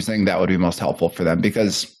that they're using, that would be most helpful for them,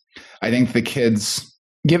 because I think the kids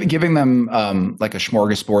giving them like a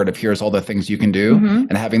smorgasbord of here's all the things you can do,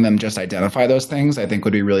 and having them just identify those things, I think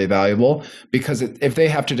would be really valuable, because if they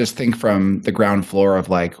have to just think from the ground floor of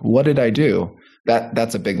like, what did I do?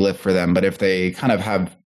 That's a big lift for them. But if they kind of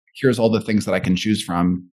have, here's all the things that I can choose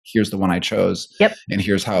from, here's the one I chose, and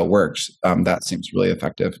here's how it works, that seems really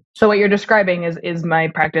effective. So what you're describing is my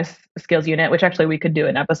practice skills unit, which actually we could do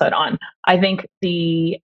an episode on. I think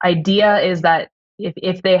the idea is that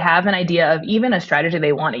if they have an idea of even a strategy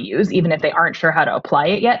they want to use, even if they aren't sure how to apply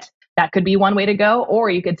it yet, that could be one way to go.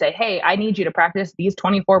 Or you could say, hey, I need you to practice these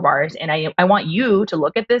 24 bars, and I want you to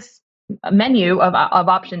look at this menu of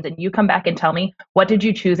options, and you come back and tell me, what did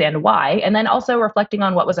you choose and why? And then also reflecting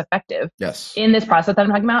on what was effective. Yes. In this process that I'm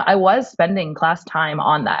talking about, I was spending class time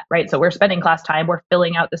on that, right? So we're spending class time, we're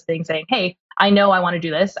filling out this thing saying, hey, I know I want to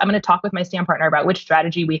do this. I'm going to talk with my STAM partner about which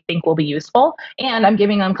strategy we think will be useful. And I'm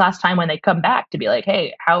giving them class time when they come back to be like,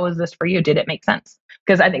 hey, how was this for you? Did it make sense?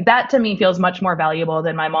 Because I think that to me feels much more valuable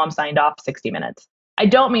than my mom signed off 60 minutes. I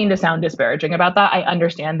don't mean to sound disparaging about that. I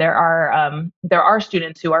understand there are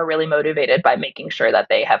students who are really motivated by making sure that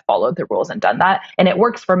they have followed the rules and done that. And it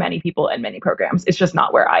works for many people in many programs. It's just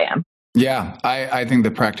not where I am. Yeah, I think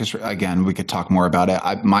the practice, again, we could talk more about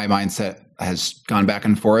it. My mindset has gone back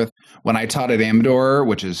and forth. When I taught at Amador,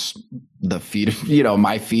 which is the feed,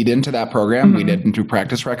 my feed into that program, we didn't do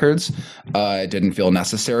practice records. It didn't feel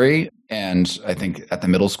necessary. And I think at the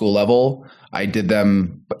middle school level, I did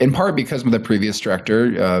them in part because of the previous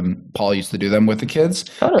director, Paul used to do them with the kids,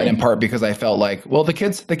 and in part because I felt like, well, the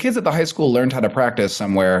kids at the high school learned how to practice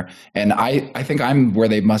somewhere, and I think I'm where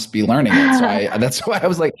they must be learning it. So that's why I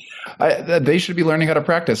was like, they should be learning how to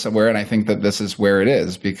practice somewhere, and I think that this is where it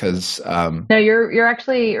is because. No, you're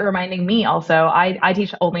actually reminding me. Also, I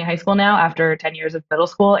teach only high school now after 10 years of middle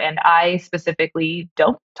school, and I specifically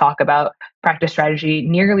don't talk about practice strategy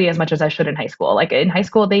nearly as much as I should in high school. Like in high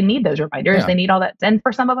school, they need those reminders. Yeah. They need all that. And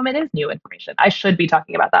for some of them, it is new information. I should be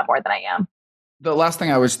talking about that more than I am. The last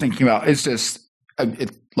thing I was thinking about is just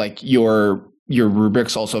like your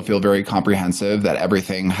rubrics also feel very comprehensive, that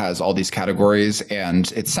everything has all these categories.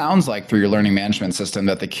 And it sounds like through your learning management system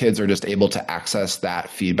that the kids are just able to access that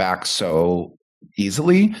feedback so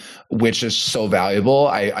easily, which is so valuable.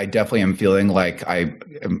 I definitely am feeling like I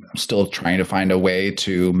am still trying to find a way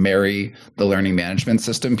to marry the learning management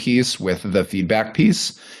system piece with the feedback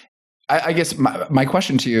piece. I guess my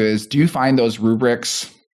question to you is, do you find those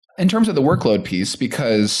rubrics in terms of the workload piece?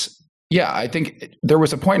 Because yeah, I think there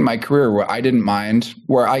was a point in my career where I didn't mind,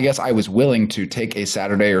 where I guess I was willing to take a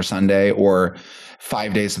Saturday or Sunday or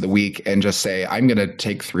 5 days of the week and just say, I'm going to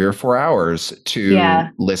take 3 or 4 hours to Yeah.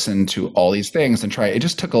 listen to all these things and try. It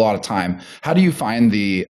just took a lot of time. How do you find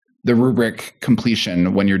the rubric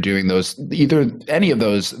completion when you're doing those, either any of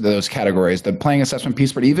those categories, the playing assessment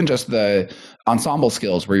piece, but even just the ensemble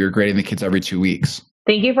skills where you're grading the kids every 2 weeks?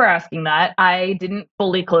 Thank you for asking that. I didn't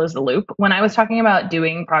fully close the loop. When I was talking about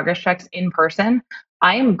doing progress checks in person,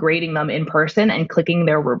 I am grading them in person and clicking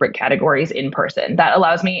their rubric categories in person. That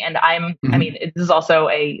allows me, and I Mm-hmm. mean, this is also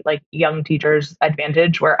a like young teacher's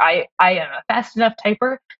advantage where I am a fast enough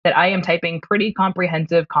typer that I am typing pretty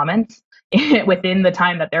comprehensive comments within the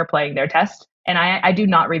time that they're playing their test. And I do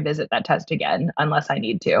not revisit that test again unless I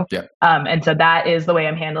need to. Yeah. And so that is the way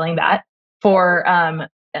I'm handling that. For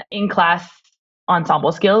in class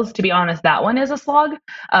ensemble skills, to be honest, that one is a slog.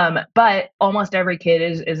 But almost every kid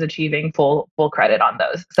is achieving full credit on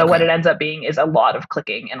those. So what Okay. it ends up being is a lot of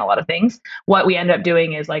clicking and a lot of things. What we end up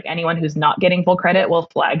doing is like anyone who's not getting full credit, we'll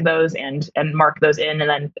flag those and mark those in, and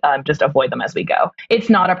then just avoid them as we go. It's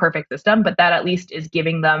not a perfect system, but that at least is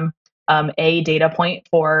giving them a data point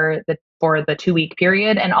for the 2 week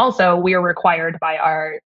period. And also, we are required by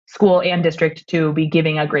our school and district to be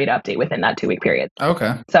giving a grade update within that 2 week period.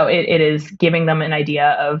 Okay. So it is giving them an idea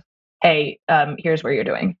of, hey, here's where you're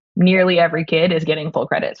doing. Nearly every kid is getting full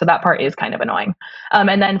credit. So that part is kind of annoying.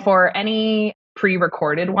 And then for any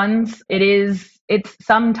pre-recorded ones, it's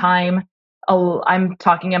some time. I'm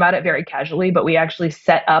talking about it very casually, but we actually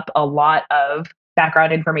set up a lot of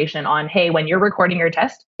background information on, hey, when you're recording your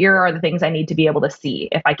test, here are the things I need to be able to see.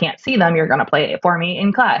 If I can't see them, you're going to play it for me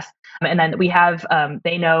in class. And then we have,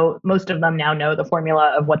 they know, most of them now know the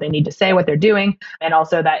formula of what they need to say, what they're doing. And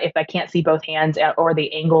also that if I can't see both hands or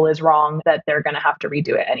the angle is wrong, that they're going to have to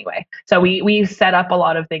redo it anyway. So we set up a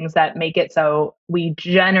lot of things that make it so we,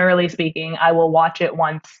 generally speaking, I will watch it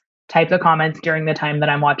once, type the comments during the time that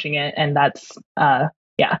I'm watching it. And that's,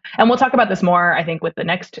 yeah. And we'll talk about this more, I think, with the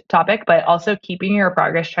next topic, but also keeping your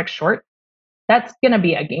progress checks short. That's going to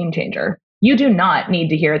be a game changer. You do not need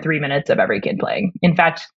to hear 3 minutes of every kid playing. In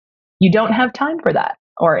fact, you don't have time for that.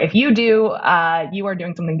 Or if you do, you are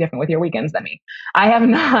doing something different with your weekends than me. I have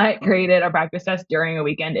not created a practice test during a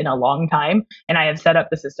weekend in a long time, and I have set up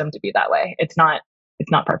the system to be that way. It's not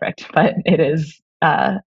perfect, but it is,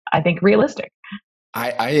 I think, realistic.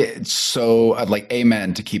 I like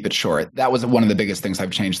amen to keep it short. That was one of the biggest things I've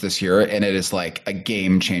changed this year, and it is like a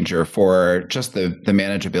game changer for just the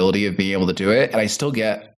manageability of being able to do it. And I still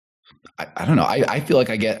get, I don't know, I feel like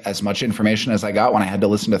I get as much information as I got when I had to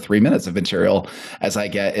listen to 3 minutes of material as I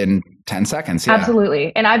get in 10 seconds. Yeah.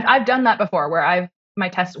 Absolutely. And I've done that before where my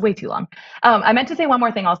test way too long. I meant to say one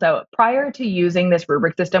more thing also. Prior to using this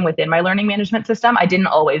rubric system within my learning management system, I didn't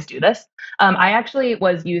always do this. I actually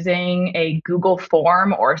was using a Google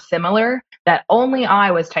form or similar that only I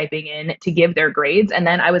was typing in to give their grades. And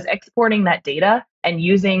then I was exporting that data and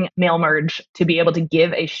using mail merge to be able to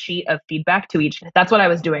give a sheet of feedback to each. That's what I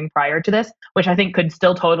was doing prior to this, which I think could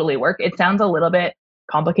still totally work. It sounds a little bit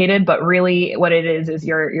complicated, but really what it is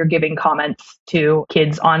you're giving comments to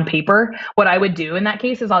kids on paper. What I would do in that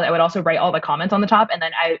case is I would also write all the comments on the top, and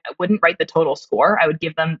then I wouldn't write the total score. I would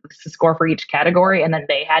give them the score for each category, and then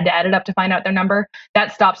they had to add it up to find out their number.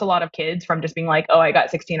 That stops a lot of kids from just being like, oh, I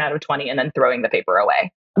got 16 out of 20 and then throwing the paper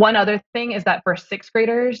away. One other thing is that for sixth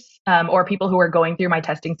graders or people who are going through my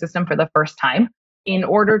testing system for the first time, in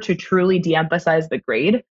order to truly de-emphasize the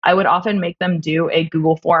grade, I would often make them do a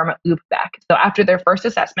Google form loop back. So after their first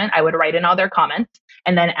assessment, I would write in all their comments,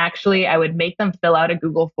 and then actually I would make them fill out a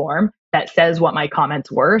Google form that says what my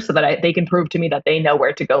comments were so that they can prove to me that they know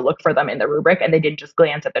where to go look for them in the rubric and they didn't just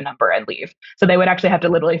glance at the number and leave. So they would actually have to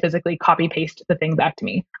literally physically copy paste the thing back to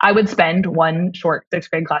me. I would spend one short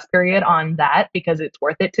sixth grade class period on that because it's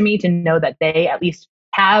worth it to me to know that they at least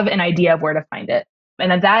have an idea of where to find it.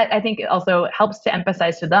 And that I think also helps to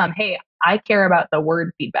emphasize to them, hey, I care about the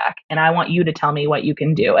word feedback and I want you to tell me what you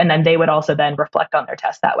can do. And then they would also then reflect on their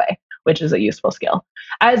test that way, which is a useful skill.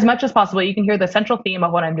 As much as possible, you can hear the central theme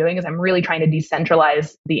of what I'm doing is I'm really trying to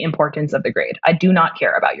decentralize the importance of the grade. I do not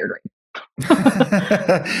care about your grade.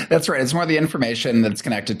 That's right. It's more the information that's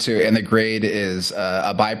connected to, and the grade is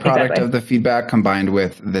a byproduct Exactly. of the feedback combined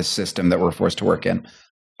with this system that we're forced to work in.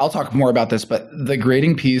 I'll talk more about this, but the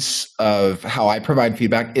grading piece of how I provide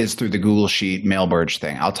feedback is through the Google Sheet Mailbird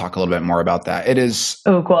thing. I'll talk a little bit more about that. It is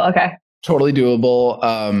Oh, cool. Okay. totally doable,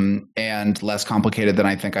 and less complicated than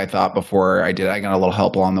I think I thought before I did. I got a little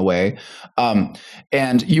help along the way.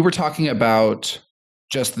 And you were talking about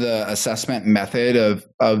just the assessment method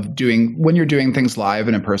of doing when you're doing things live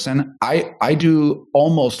and in person. I do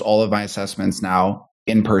almost all of my assessments now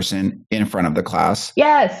in person in front of the class.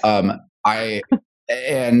 Yes. I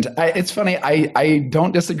it's funny. I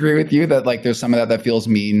don't disagree with you that like there's some of that feels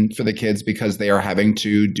mean for the kids because they are having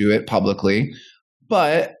to do it publicly.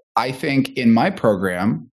 But I think in my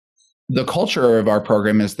program, the culture of our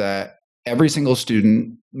program is that every single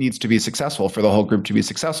student needs to be successful for the whole group to be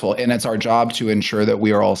successful. And it's our job to ensure that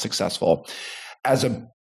we are all successful. As a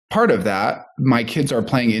part of that, my kids are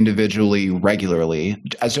playing individually regularly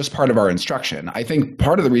as just part of our instruction. I think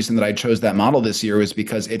part of the reason that I chose that model this year was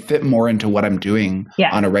because it fit more into what I'm doing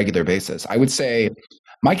Yeah. on a regular basis. I would say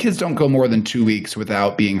my kids don't go more than 2 weeks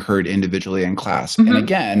without being heard individually in class. And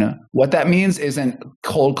again, what that means isn't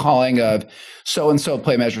cold calling of so and so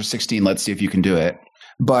play measure 16. Let's see if you can do it.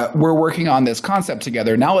 But we're working on this concept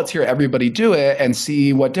together. Now let's hear everybody do it and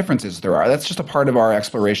see what differences there are. That's just a part of our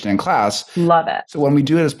exploration in class. Love it. So when we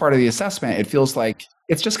do it as part of the assessment, it feels like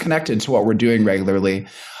it's just connected to what we're doing regularly.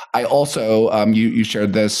 I also, you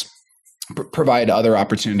shared this, provide other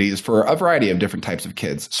opportunities for a variety of different types of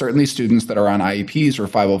kids. Certainly students that are on IEPs or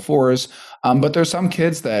 504s, but there's some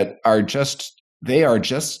kids that are just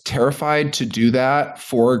terrified to do that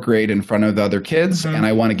for a grade in front of the other kids. And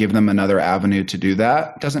I want to give them another avenue to do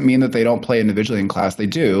that. Doesn't mean that they don't play individually in class. They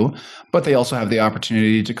do, but they also have the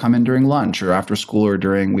opportunity to come in during lunch or after school or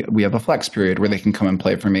we have a flex period where they can come and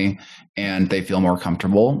play for me and they feel more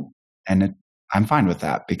comfortable. And I'm fine with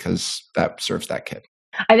that because that serves that kid.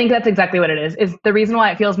 I think that's exactly what it is. Is the reason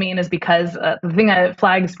why it feels mean is because the thing that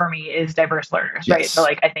flags for me is diverse learners, right? Yes. So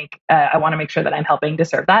like, I think I want to make sure that I'm helping to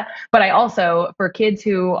serve that. But I also, for kids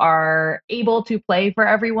who are able to play for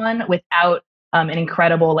everyone without an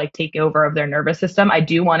incredible like takeover of their nervous system, I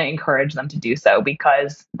do want to encourage them to do so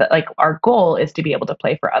because like our goal is to be able to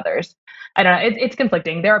play for others. I don't know. It's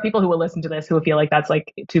conflicting. There are people who will listen to this who feel like that's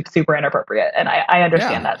like too super inappropriate, and I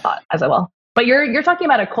understand that thought as well. But you're talking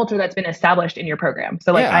about a culture that's been established in your program.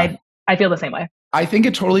 So like I feel the same way. I think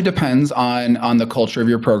it totally depends on the culture of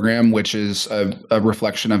your program, which is a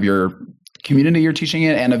reflection of your community you're teaching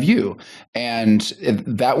in and of you. And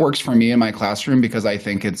that works for me in my classroom because I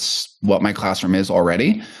think it's what my classroom is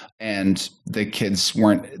already. And the kids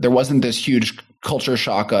there wasn't this huge culture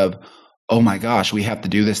shock of, oh my gosh, we have to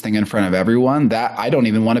do this thing in front of everyone. That I don't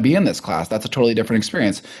even want to be in this class. That's a totally different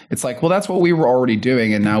experience. It's like, well, that's what we were already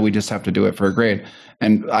doing. And now we just have to do it for a grade.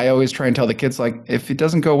 And I always try and tell the kids, like, if it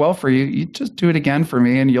doesn't go well for you, you just do it again for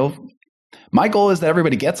me. And my goal is that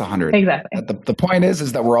everybody gets 100. Exactly. The point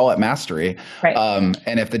is that we're all at mastery. Right.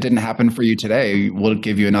 And if that didn't happen for you today, we'll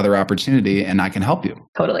give you another opportunity and I can help you.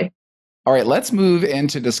 Totally. All right, let's move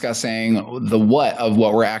into discussing the what of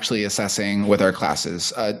what we're actually assessing with our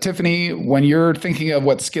classes. Tiffany, when you're thinking of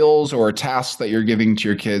what skills or tasks that you're giving to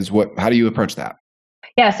your kids, how do you approach that?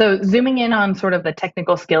 Yeah, so zooming in on sort of the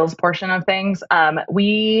technical skills portion of things,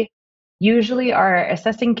 we usually are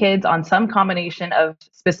assessing kids on some combination of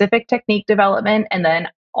specific technique development, and then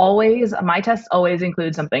my tests always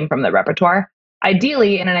include something from the repertoire.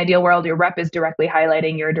 Ideally, in an ideal world, your rep is directly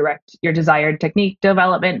highlighting your desired technique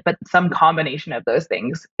development, but some combination of those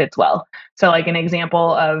things fits well. So like an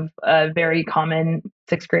example of a very common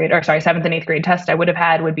 7th and 8th grade test I would have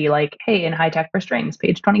had would be like, hey, in high tech for strings,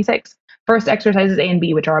 page 26, first exercises A and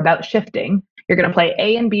B, which are about shifting. You're going to play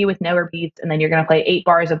A and B with no repeats, and then you're going to play 8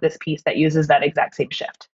 bars of this piece that uses that exact same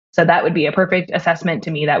shift. So that would be a perfect assessment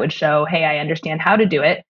to me that would show, hey, I understand how to do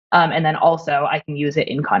it. And then also I can use it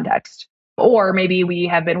in context. Or maybe we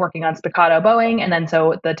have been working on spiccato bowing, and then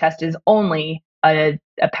so the test is only a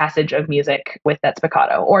passage of music with that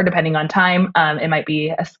spiccato. Or depending on time, it might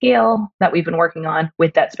be a scale that we've been working on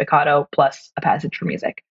with that spiccato plus a passage for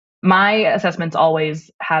music. My assessments always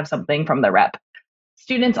have something from the rep.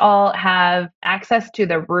 Students all have access to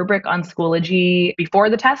the rubric on Schoology before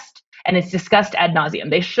the test, and it's discussed ad nauseum.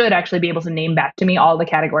 They should actually be able to name back to me all the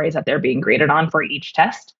categories that they're being graded on for each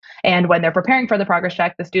test. And when they're preparing for the progress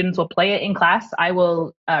check, the students will play it in class. I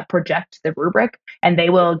will project the rubric, and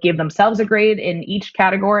they will give themselves a grade in each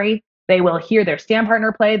category They will hear their stand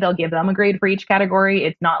partner play. They'll give them a grade for each category.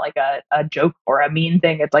 It's not like a joke or a mean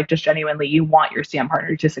thing. It's like just genuinely you want your stand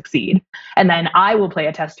partner to succeed. And then I will play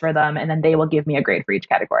a test for them and then they will give me a grade for each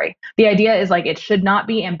category. The idea is like it should not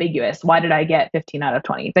be ambiguous. Why did I get 15 out of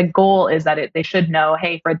 20? The goal is that they should know,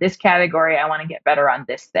 hey, for this category, I want to get better on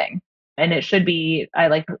this thing. And it should be, I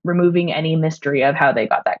like removing any mystery of how they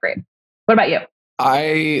got that grade. What about you?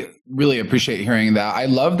 I really appreciate hearing that. I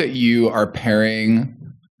love that you are pairing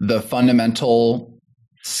the fundamental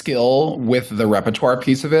skill with the repertoire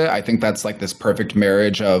piece of it. I think that's like this perfect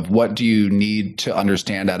marriage of what do you need to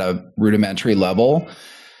understand at a rudimentary level,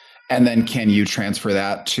 and then can you transfer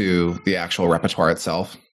that to the actual repertoire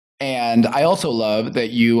itself? And I also love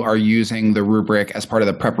that you are using the rubric as part of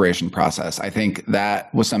the preparation process. I think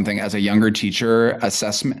that was something as a younger teacher,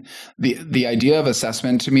 assessment, the idea of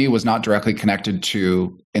assessment to me was not directly connected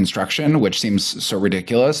to instruction, which seems so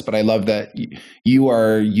ridiculous, but I love that you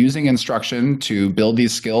are using instruction to build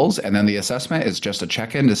these skills, and then the assessment is just a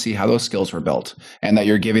check-in to see how those skills were built, and that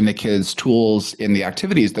you're giving the kids tools in the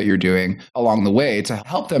activities that you're doing along the way to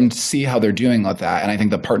help them see how they're doing with that. And I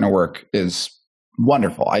think the partner work is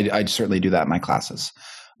wonderful. I certainly do that in my classes.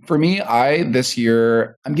 For me, this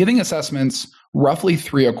year, I'm giving assessments roughly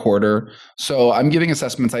 3 a quarter. So I'm giving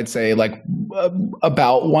assessments, I'd say like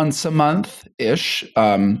about once a month-ish,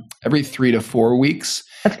 every 3 to 4 weeks.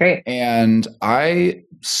 That's great. And the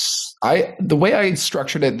way I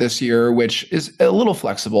structured it this year, which is a little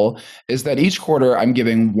flexible, is that each quarter I'm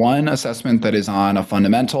giving one assessment that is on a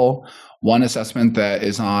fundamental, one assessment that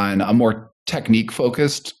is on a more technique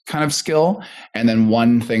focused kind of skill, and then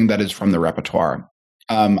one thing that is from the repertoire.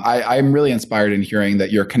 I'm really inspired in hearing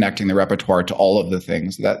that you're connecting the repertoire to all of the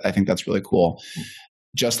things. That I think that's really cool.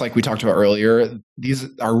 Just like we talked about earlier, these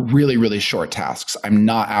are really, really short tasks. I'm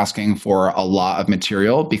not asking for a lot of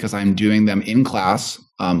material because I'm doing them in class,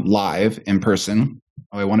 live, in person.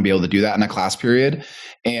 I want to be able to do that in a class period.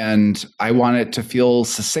 And I want it to feel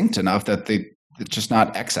succinct enough that it's just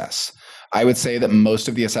not excess. I would say that most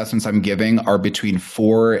of the assessments I'm giving are between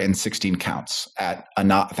 4 and 16 counts at a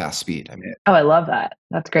not fast speed. I mean, I love that.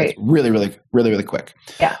 That's great. It's really, really, really, really quick.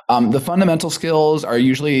 Yeah. The fundamental skills are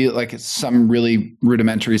usually like some really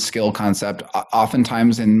rudimentary skill concept.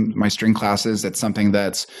 Oftentimes in my string classes, it's something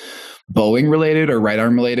that's bowing related or right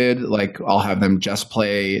arm related. Like I'll have them just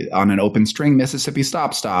play on an open string Mississippi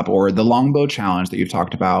stop stop, or the long bow challenge that you've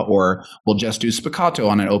talked about, or we'll just do spiccato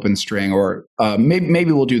on an open string, or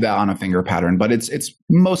maybe we'll do that on a finger pattern. But it's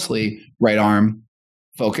mostly right arm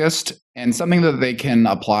focused and something that they can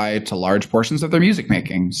apply to large portions of their music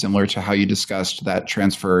making, similar to how you discussed that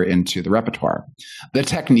transfer into the repertoire. The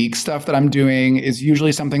technique stuff that I'm doing is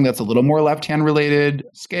usually something that's a little more left-hand related,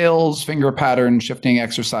 scales, finger pattern, shifting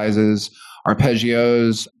exercises,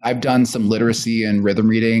 arpeggios. I've done some literacy and rhythm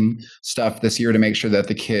reading stuff this year to make sure that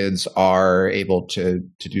the kids are able to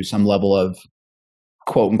do some level of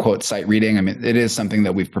quote unquote sight reading. I mean, it is something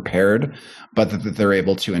that we've prepared, but that they're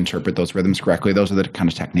able to interpret those rhythms correctly. Those are the kind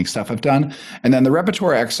of technique stuff I've done. And then the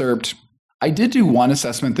repertoire excerpt, I did do one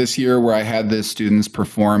assessment this year where I had the students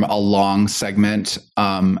perform a long segment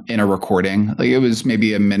in a recording. Like it was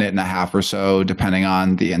maybe a minute and a half or so, depending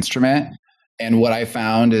on the instrument. And what I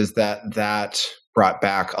found is that brought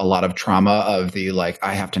back a lot of trauma of the, like,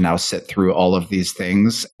 I have to now sit through all of these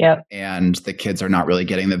things. Yep. And the kids are not really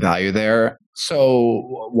getting the value there.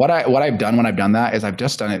 So what I've done when I've done that is I've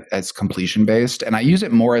just done it as completion based, and I use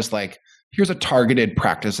it more as like, here's a targeted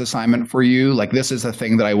practice assignment for you. Like this is a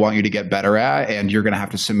thing that I want you to get better at, and you're going to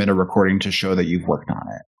have to submit a recording to show that you've worked on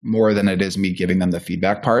it, more than it is me giving them the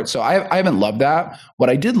feedback part. So I haven't loved that. What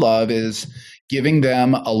I did love is giving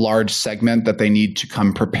them a large segment that they need to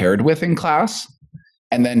come prepared with in class,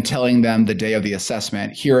 and then telling them the day of the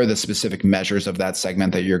assessment, here are the specific measures of that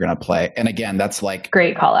segment that you're going to play. And again, that's like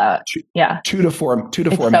great call out. Yeah. 2 to 4 It's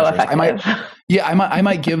measures. so effective. I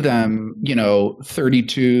might give them, 30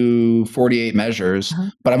 to 48 measures,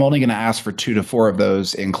 but I'm only going to ask for 2 to 4 of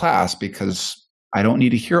those in class because I don't need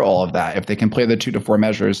to hear all of that. If they can play the 2 to 4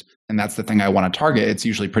 measures, and that's the thing I want to target, it's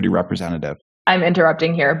usually pretty representative. I'm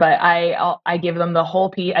interrupting here, but I give them the whole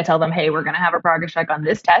piece. I tell them, hey, we're going to have a progress check on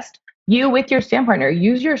this test. You, with your stand partner,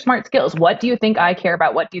 use your smart skills. What do you think I care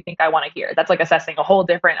about? What do you think I want to hear? That's like assessing a whole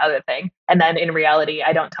different other thing. And then in reality,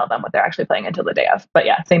 I don't tell them what they're actually playing until the day of. But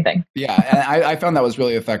yeah, same thing. Yeah. And I found that was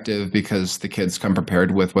really effective because the kids come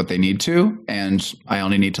prepared with what they need to, and I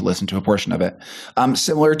only need to listen to a portion of it.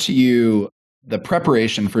 Similar to you, The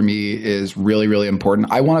preparation for me is really, really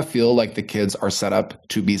important. I want to feel like the kids are set up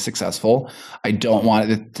to be successful. I don't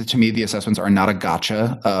want it to me, the assessments are not a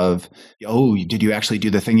gotcha of, oh, did you actually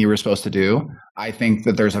do the thing you were supposed to do? I think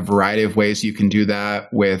that there's a variety of ways you can do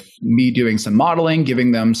that with me doing some modeling,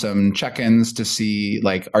 giving them some check-ins to see,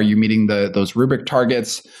 like, are you meeting those rubric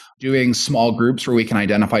targets? Doing small groups where we can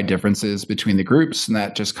identify differences between the groups, and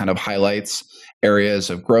that just kind of highlights areas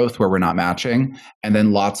of growth where we're not matching. And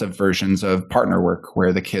then lots of versions of partner work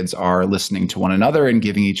where the kids are listening to one another and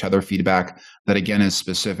giving each other feedback that, again, is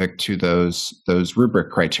specific to those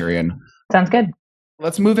rubric criterion. Sounds good.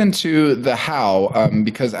 Let's move into the how,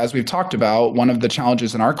 because as we've talked about, one of the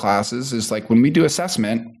challenges in our classes is, like, when we do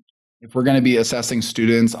assessment, if we're going to be assessing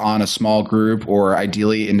students on a small group or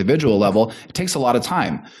ideally individual level, it takes a lot of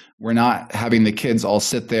time. We're not having the kids all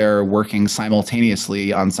sit there working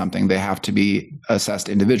simultaneously on something. They have to be assessed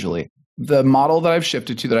individually. The model that I've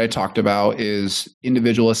shifted to that I talked about is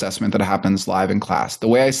individual assessment that happens live in class. The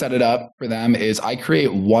way I set it up for them is I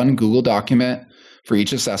create one Google document for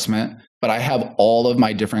each assessment, but I have all of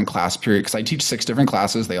my different class periods because I teach 6 different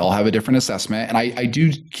classes. They all have a different assessment. And I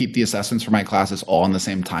do keep the assessments for my classes all on the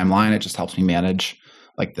same timeline. It just helps me manage,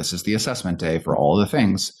 like, this is the assessment day for all of the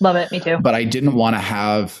things. Love it. Me too. But I didn't want to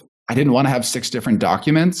have 6 different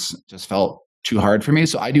documents. It just felt too hard for me.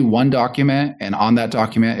 So I do one document, and on that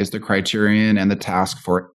document is the criterion and the task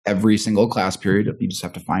for every single class period. You just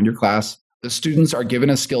have to find your class. The students are given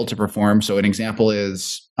a skill to perform. So an example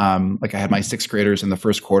is, like, I had my 6th graders in the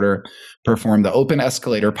first quarter perform the open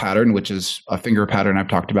escalator pattern, which is a finger pattern I've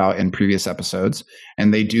talked about in previous episodes.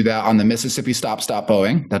 And they do that on the Mississippi stop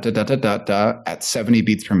bowing, da, da, da, da, da, da, at 70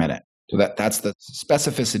 beats per minute. So that's the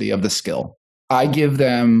specificity of the skill. I give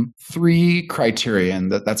them 3 criterion.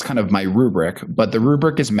 That's kind of my rubric, but the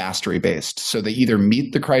rubric is mastery based. So they either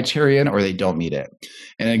meet the criterion or they don't meet it.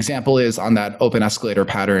 And an example is on that open escalator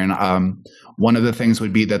pattern. One of the things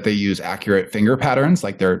would be that they use accurate finger patterns,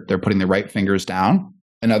 like they're putting the right fingers down.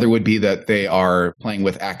 Another would be that they are playing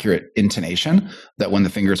with accurate intonation, that when the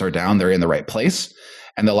fingers are down, they're in the right place.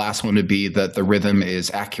 And the last one would be that the rhythm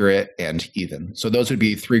is accurate and even. So those would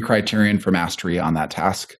be 3 criterion for mastery on that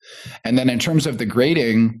task. And then in terms of the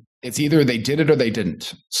grading, it's either they did it or they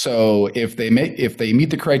didn't. So if they meet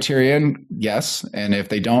the criterion, yes. And if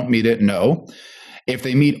they don't meet it, no. If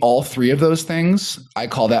they meet all 3 of those things, I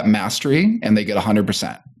call that mastery, and they get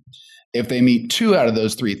 100%. If they meet 2 out of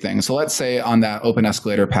those 3 things, so let's say on that open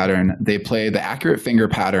escalator pattern, they play the accurate finger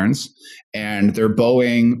patterns and their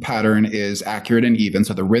bowing pattern is accurate and even,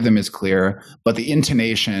 so the rhythm is clear, but the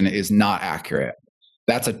intonation is not accurate.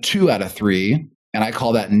 That's a 2 out of 3, and I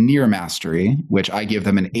call that near mastery, which I give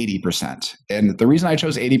them an 80%. And the reason I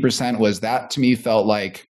chose 80% was that, to me, felt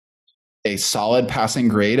like a solid passing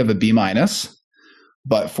grade of a B-,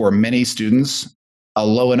 but for many students, a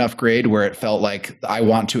low enough grade where it felt like I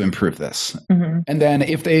want to improve this. Mm-hmm. And then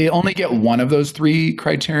if they only get one of those 3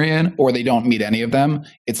 criterion or they don't meet any of them,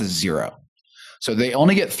 it's a 0. So they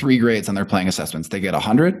only get 3 grades on their playing assessments. They get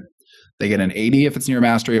 100, they get an 80 if it's near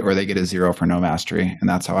mastery, or they get a 0 for no mastery. And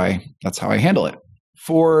that's how I handle it.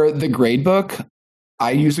 For the grade book,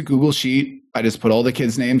 I use a Google Sheet. I just put all the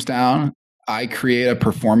kids' names down. I create a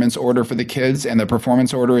performance order for the kids, and the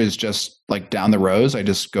performance order is just like down the rows. I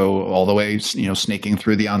just go all the way, snaking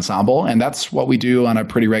through the ensemble. And that's what we do on a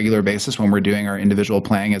pretty regular basis when we're doing our individual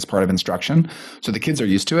playing as part of instruction. So the kids are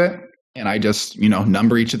used to it. And I just,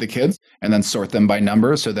 number each of the kids and then sort them by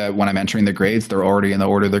number so that when I'm entering the grades, they're already in the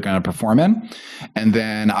order they're going to perform in. And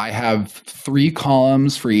then I have 3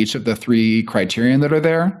 columns for each of the 3 criterion that are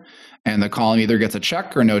there. And the column either gets a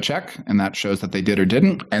check or no check, and that shows that they did or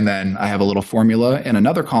didn't. And then I have a little formula in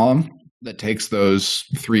another column that takes those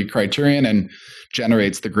 3 criterion and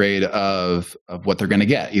generates the grade of what they're going to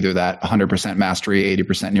get, either that 100% mastery,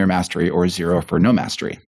 80% near mastery, or 0 for no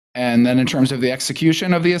mastery. And then in terms of the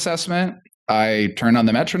execution of the assessment, I turn on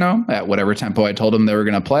the metronome at whatever tempo I told them they were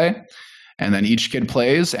going to play. And then each kid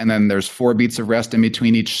plays, and then there's 4 beats of rest in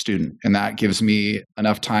between each student. And that gives me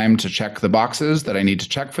enough time to check the boxes that I need to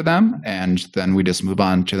check for them. And then we just move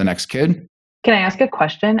on to the next kid. Can I ask a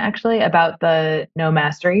question actually about the no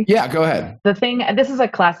mastery? Yeah, go ahead. This is a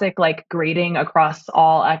classic like grading across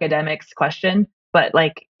all academics question, but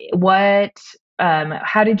like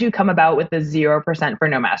how did you come about with the 0% for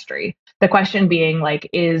no mastery? The question being like,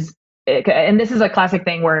 and this is a classic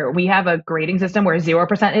thing where we have a grading system where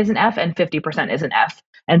 0% is an F and 50% is an F.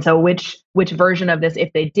 And so which version of this,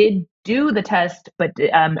 if they did do the test, but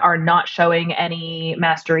are not showing any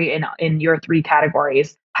mastery in your 3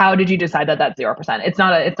 categories, how did you decide that that's 0%? It's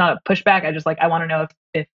not a pushback. I want to know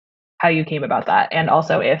if how you came about that. And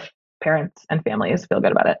also if parents and families feel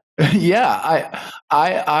good about it. Yeah,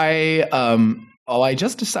 I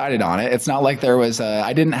just decided on it. It's not like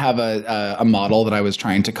I didn't have a model that I was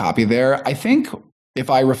trying to copy there. I think if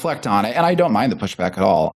I reflect on it, and I don't mind the pushback at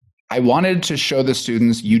all, I wanted to show the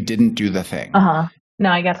students you didn't do the thing. Uh-huh. No,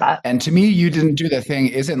 I get that. And to me, you didn't do the thing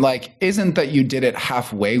isn't that you did it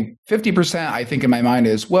halfway. 50%, I think in my mind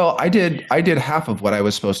is, well, I did half of what I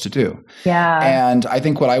was supposed to do. Yeah. And I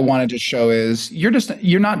think what I wanted to show is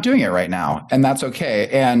you're not doing it right now, and that's okay.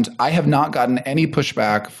 And I have not gotten any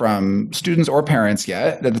pushback from students or parents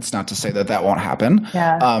yet. That's not to say that won't happen.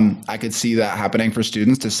 Yeah. I could see that happening for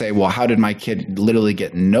students to say, well, how did my kid literally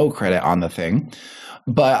get no credit on the thing?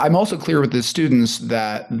 But I'm also clear with the students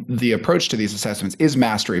that the approach to these assessments is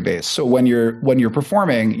mastery based. So when you're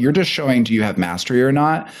performing, you're just showing, do you have mastery or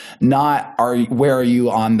not? Where are you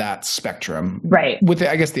on that spectrum? Right. With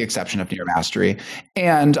I guess the exception of near mastery.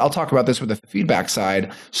 And I'll talk about this with the feedback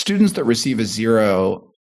side. Students that receive a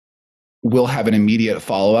 0 will have an immediate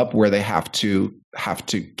follow-up where they have to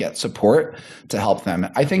get support to help them.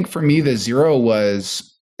 I think for me, the 0 was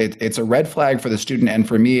it's a red flag for the student and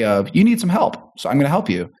for me of you need some help, so I'm going to help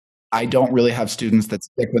you. I don't really have students that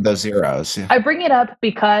stick with those 0s. I bring it up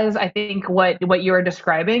because I think what you're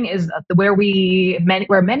describing is where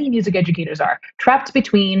many music educators are trapped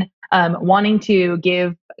between wanting to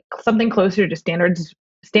give something closer to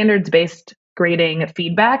standards-based grading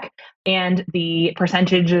feedback and the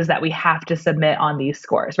percentages that we have to submit on these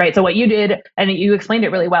scores, right? So what you did, and you explained it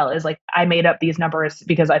really well, is like I made up these numbers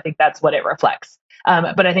because I think that's what it reflects.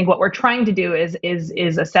 But I think what we're trying to do is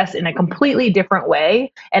assess in a completely different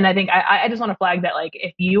way. And I think I just want to flag that, like,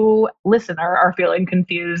 if you listener are feeling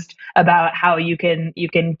confused about how you can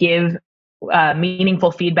give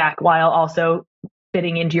meaningful feedback while also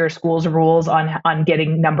fitting into your school's rules on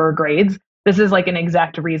getting number grades, this is like an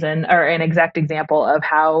exact reason or an exact example of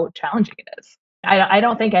how challenging it is. I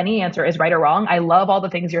don't think any answer is right or wrong. I love all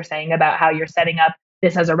the things you're saying about how you're setting up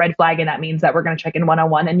this as a red flag, and that means that we're going to check in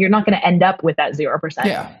one-on-one, and you're not going to end up with that 0%.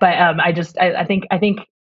 Yeah. But I think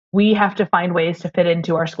we have to find ways to fit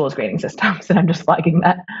into our school's grading systems, and I'm just flagging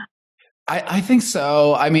that. I think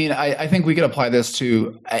so. I mean, I think we could apply this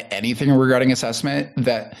to anything regarding assessment,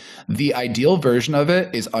 that the ideal version of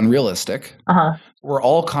it is unrealistic. Uh-huh. We're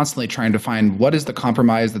all constantly trying to find what is the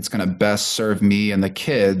compromise that's going to best serve me and the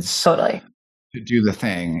kids. Totally. To do the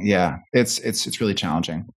thing. Yeah, it's really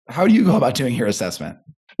challenging. How do you go about doing your assessment?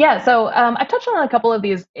 Yeah, so I touched on a couple of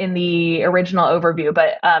these in the original overview,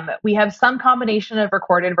 but we have some combination of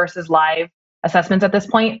recorded versus live assessments at this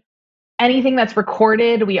point. Anything that's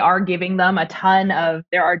recorded, we are giving them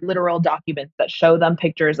there are literal documents that show them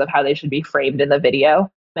pictures of how they should be framed in the video.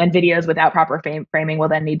 And videos without proper framing will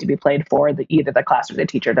then need to be played for either the class or the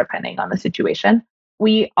teacher, depending on the situation.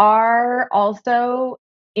 We are also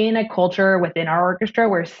in a culture within our orchestra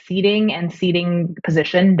where seating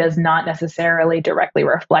position does not necessarily directly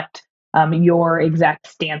reflect your exact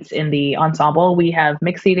stance in the ensemble. We have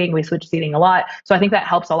mixed seating, we switch seating a lot. So I think that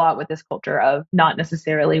helps a lot with this culture of not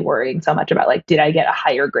necessarily worrying so much about, like, did I get a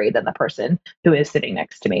higher grade than the person who is sitting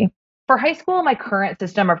next to me? For high school, my current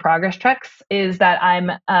system of progress checks is that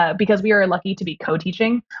because we are lucky to be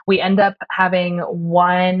co-teaching, we end up having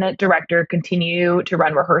one director continue to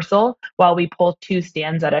run rehearsal while we pull 2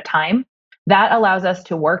 stands at a time. That allows us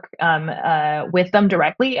to work with them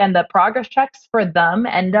directly, and the progress checks for them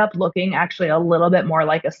end up looking actually a little bit more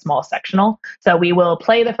like a small sectional. So we will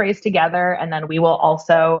play the phrase together, and then we will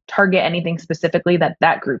also target anything specifically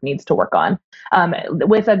that group needs to work on.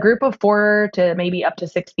 With a group of 4 to maybe up to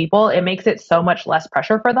 6 people, it makes it so much less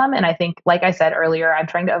pressure for them. And I think, like I said earlier, I'm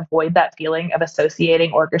trying to avoid that feeling of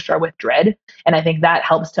associating orchestra with dread. And I think that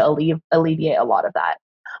helps to alleviate a lot of that.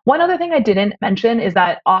 One other thing I didn't mention is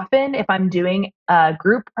that often if I'm doing a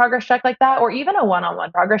group progress check like that, or even a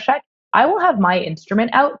one-on-one progress check, I will have my instrument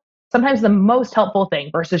out. Sometimes the most helpful thing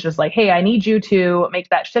versus just like, hey, I need you to make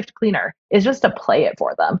that shift cleaner, is just to play it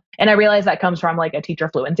for them. And I realize that comes from like a teacher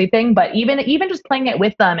fluency thing, but even just playing it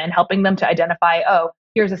with them and helping them to identify, oh,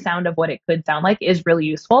 here's a sound of what it could sound like, is really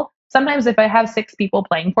useful. Sometimes if I have 6 people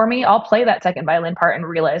playing for me, I'll play that second violin part and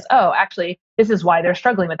realize, oh, actually, this is why they're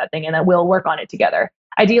struggling with that thing, and then we'll work on it together.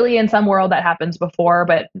 Ideally, in some world that happens before,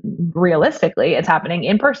 but realistically, it's happening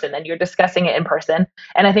in person and you're discussing it in person.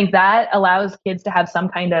 And I think that allows kids to have some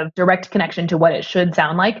kind of direct connection to what it should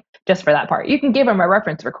sound like just for that part. You can give them a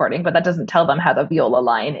reference recording, but that doesn't tell them how the viola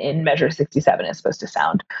line in measure 67 is supposed to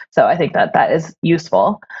sound. So I think that is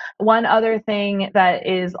useful. One other thing that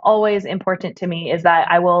is always important to me is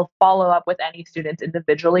that I will follow up with any students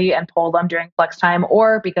individually and poll them during flex time,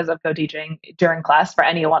 or because of co-teaching during class, for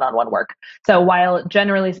any one-on-one work. So while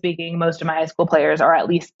generally speaking, most of my high school players are at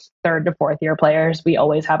least third to fourth year players. We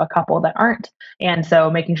always have a couple that aren't. And so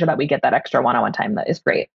making sure that we get that extra one-on-one time, that is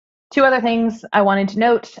great. Two other things I wanted to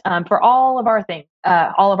note, for all of our things,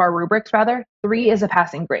 all of our rubrics rather, 3 is a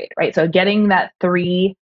passing grade, right? So getting that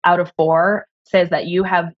 3 out of 4 says that you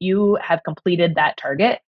have completed that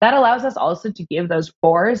target. That allows us also to give those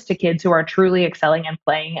 4s to kids who are truly excelling and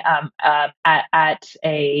playing at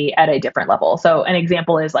a different level. So an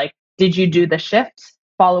example is like, did you do the shifts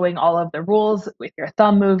following all of the rules with your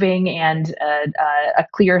thumb moving and a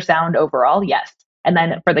clear sound overall? Yes. And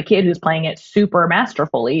then for the kid who's playing it super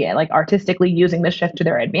masterfully and like artistically using the shift to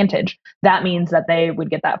their advantage, that means that they would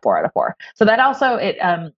get that 4 out of 4. So that also,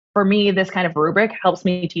 for me, this kind of rubric helps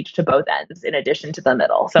me teach to both ends in addition to the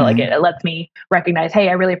middle. So like it lets me recognize, hey,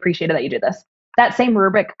 I really appreciated that you did this. That same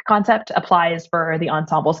rubric concept applies for the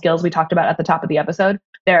ensemble skills we talked about at the top of the episode.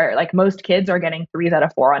 They're like, most kids are getting 3s out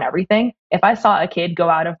of 4 on everything. If I saw a kid go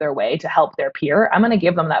out of their way to help their peer, I'm going to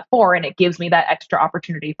give them that 4, and it gives me that extra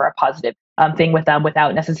opportunity for a positive thing with them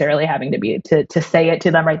without necessarily having to say it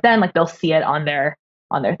to them right then. Like they'll see it on their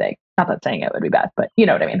thing. Not that saying it would be bad, but you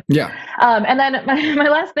know what I mean. Yeah. And then my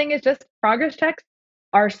last thing is just progress checks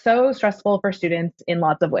are so stressful for students in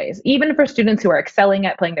lots of ways. Even for students who are excelling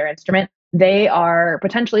at playing their instrument, they are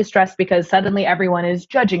potentially stressed because suddenly everyone is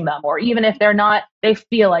judging them, or even if they're not, they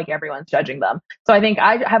feel like everyone's judging them. So I think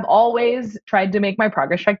I have always tried to make my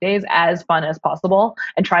progress check days as fun as possible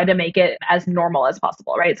and try to make it as normal as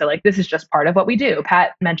possible, right? So like, this is just part of what we do.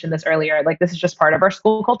 Pat mentioned this earlier, like this is just part of our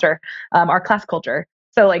school culture, our class culture.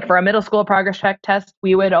 So like for a middle school progress check test,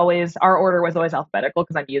 our order was always alphabetical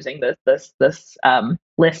because I'm using this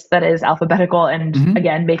list that is alphabetical, and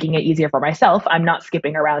again, making it easier for myself. I'm not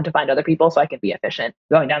skipping around to find other people so I can be efficient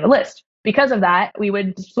going down the list. Because of that, we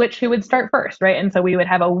would switch who would start first, right? And so we would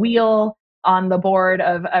have a wheel on the board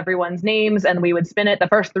of everyone's names, and we would spin it. The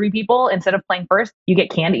first 3 people, instead of playing first, you get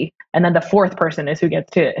candy, and then the 4th person is who gets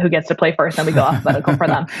to play first, and we go alphabetical for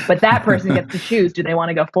them. But that person gets to choose: do they want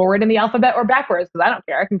to go forward in the alphabet or backwards? Because I don't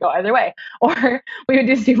care, I can go either way. Or we would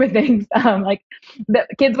do stupid things, like the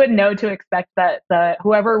kids would know to expect that the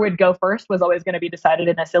whoever would go first was always going to be decided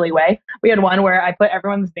in a silly way. We had one where I put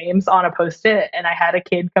everyone's names on a Post-it, and I had a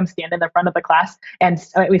kid come stand in the front of the class, and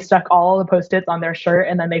we stuck all the Post-its on their shirt,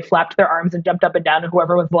 and then they flapped their arms and jumped up and down, and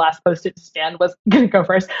whoever was the last Post-it to stand was going to go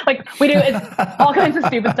first. Like it's all kinds of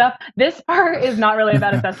stupid stuff. This part is not really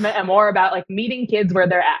about assessment and more about like meeting kids where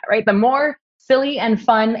they're at, right? The more silly and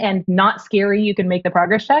fun and not scary you can make the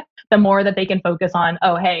progress check, the more that they can focus on,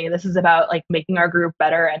 oh, hey, this is about like making our group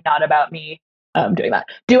better and not about me doing that.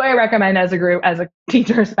 Do I recommend as a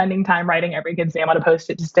teacher spending time writing every kid's name on a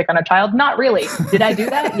Post-it to stick on a child? Not really. Did I do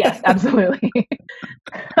that? Yes, absolutely.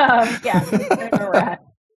 Yeah, that's where we're at.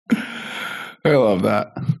 I love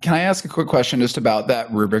that. Can I ask a quick question just about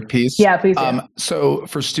that rubric piece? Yeah, please do. So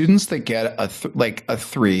for students that get a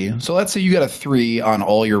 3, so let's say you get a 3 on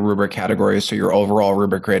all your rubric categories, so your overall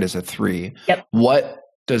rubric grade is a 3. Yep. What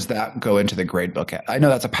does that go into the grade book at? I know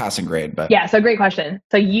that's a passing grade, but yeah, so great question.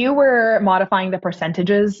 So you were modifying the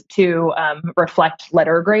percentages to reflect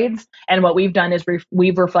letter grades, and what we've done is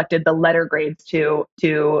we've reflected the letter grades to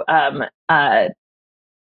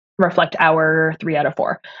reflect our 3 out of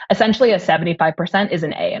 4. Essentially, a 75% is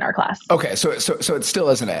an A in our class. Okay, so it still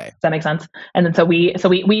is an A. Does that make sense? And then so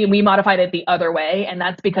we modified it the other way, and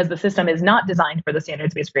that's because the system is not designed for the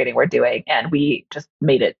standards-based grading we're doing, and we just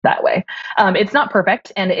made it that way. It's not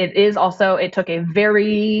perfect, and it took a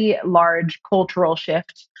very large cultural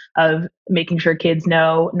shift of making sure kids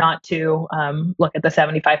know not to look at the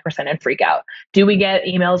 75% and freak out. Do we get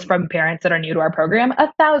emails from parents that are new to our program?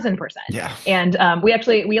 1,000%. Yeah. And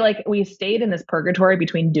we stayed in this purgatory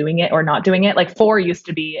between doing it or not doing it. Like 4 used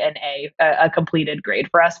to be a completed grade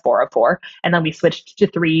for us, 4 of 4. And then we switched to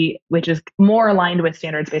 3, which is more aligned with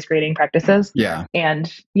standards-based grading practices. Yeah.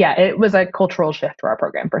 And yeah, it was a cultural shift for our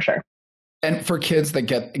program for sure. And for kids that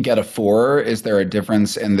get a 4, is there a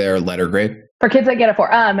difference in their letter grade? For kids that get a 4,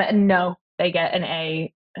 no, they get an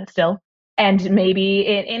A still. And maybe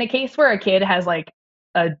in a case where a kid has like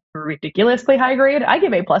a ridiculously high grade, I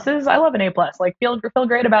give A pluses. I love an A plus. Like feel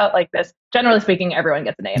great about like this. Generally speaking, everyone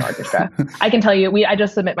gets an A in orchestra. I can tell you, I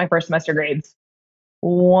just submit my first semester grades.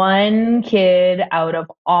 1 kid out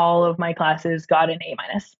of all of my classes got an A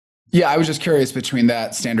minus. Yeah, I was just curious between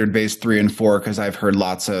that standard-based 3 and 4, because I've heard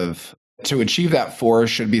lots of, to achieve that 4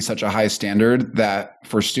 should be such a high standard that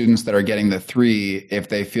for students that are getting the 3, if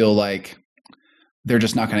they feel like they're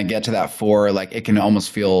just not going to get to that 4, like it can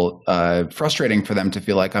almost feel frustrating for them to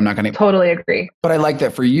feel like I'm not going to. Totally agree. But I like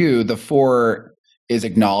that for you, the 4 is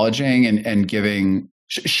acknowledging and giving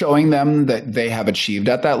showing them that they have achieved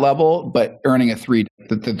at that level, but earning a 3,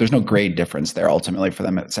 there's no grade difference there ultimately for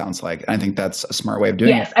them, it sounds like. I think that's a smart way of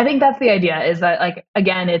doing it. Yes, I think that's the idea, is that, like,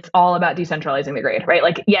 again, it's all about decentralizing the grade, right?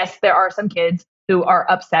 Like, yes, there are some kids who are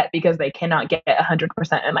upset because they cannot get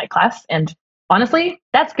 100% in my class. And honestly,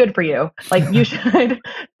 that's good for you. Like, you should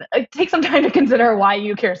take some time to consider why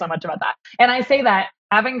you care so much about that. And I say that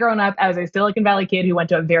having grown up as a Silicon Valley kid who went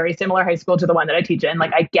to a very similar high school to the one that I teach in,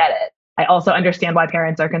 like, I get it. I also understand why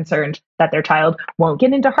parents are concerned that their child won't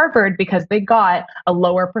get into Harvard because they got a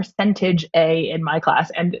lower percentage A in my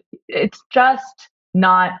class. And it's just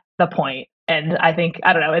not the point. And I think,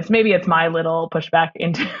 I don't know, it's my little pushback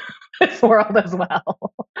into this world as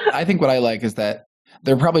well. I think what I like is that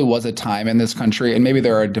there probably was a time in this country, and maybe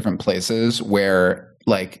there are different places where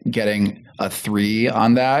like getting a 3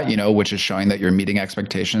 on that, which is showing that you're meeting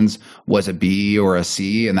expectations, was a B or a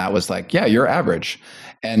C. And that was like, yeah, you're average.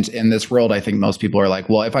 And in this world, I think most people are like,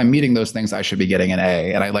 well, if I'm meeting those things, I should be getting an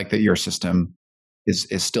A. And I like that your system is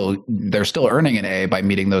still, they're still earning an A by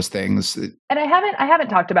meeting those things. And I haven't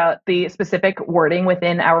talked about the specific wording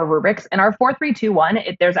within our rubrics. In our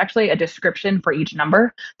 4-3-2-1, there's actually a description for each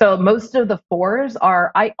number. So most of the 4s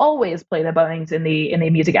are, I always play the bowings in the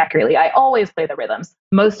music accurately. I always play the rhythms.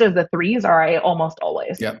 Most of the 3s are, I almost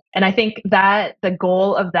always. Yep. And I think that the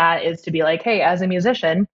goal of that is to be like, hey, as a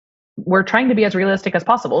musician, we're trying to be as realistic as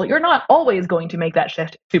possible. You're not always going to make that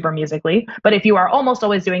shift super musically, but if you are almost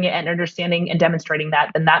always doing it and understanding and demonstrating that,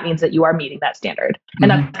 then that means that you are meeting that standard. And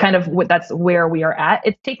that's kind of that's where we are at.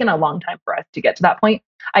 It's taken a long time for us to get to that point.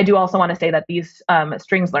 I do also want to say that these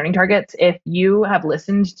strings learning targets, if you have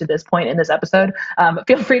listened to this point in this episode,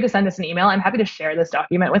 feel free to send us an email. I'm happy to share this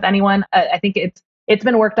document with anyone. I think it's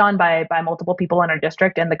been worked on by multiple people in our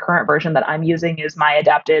district, and the current version that I'm using is my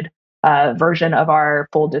adapted version of our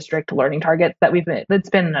full district learning targets that it's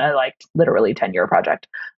been like literally 10-year project,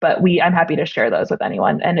 but I'm happy to share those with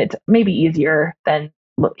anyone. And it's maybe easier than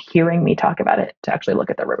hearing me talk about it to actually look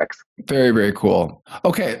at the rubrics. Very, very cool.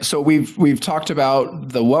 Okay. So we've talked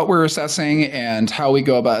about what we're assessing and how we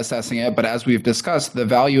go about assessing it. But as we've discussed, the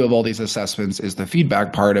value of all these assessments is the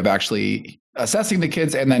feedback part of actually assessing the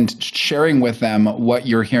kids and then sharing with them what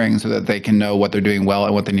you're hearing so that they can know what they're doing well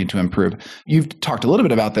and what they need to improve. You've talked a little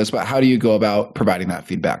bit about this, but how do you go about providing that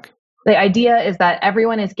feedback? The idea is that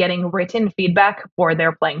everyone is getting written feedback for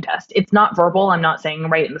their playing test. It's not verbal. I'm not saying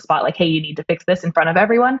right in the spot, like, hey, you need to fix this in front of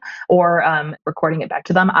everyone, or recording it back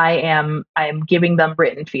to them. I am giving them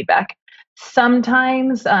written feedback.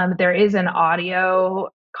 Sometimes there is an audio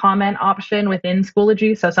comment option within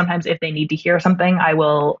Schoology. So sometimes if they need to hear something, I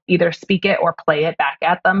will either speak it or play it back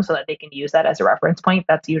at them so that they can use that as a reference point.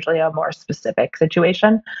 That's usually a more specific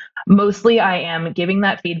situation. Mostly I am giving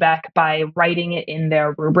that feedback by writing it in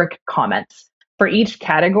their rubric comments for each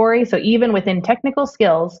category. So even within technical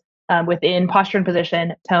skills, within posture and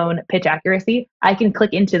position, tone, pitch accuracy, I can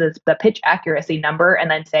click into the pitch accuracy number and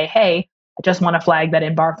then say, hey, I just want to flag that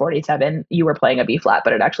in bar 47, you were playing a B flat,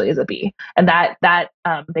 but it actually is a B. And that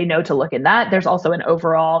they know to look in that. There's also an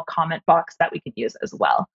overall comment box that we can use as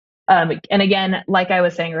well. And again, like I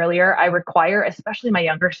was saying earlier, I require, especially my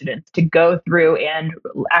younger students, to go through and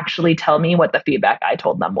actually tell me what the feedback I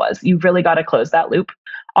told them was. You've really got to close that loop.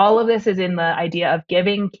 All of this is in the idea of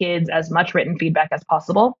giving kids as much written feedback as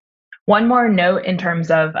possible. One more note in terms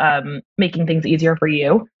of making things easier for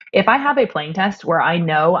you. If I have a playing test where I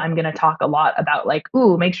know I'm going to talk a lot about like,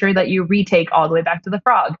 ooh, make sure that you retake all the way back to the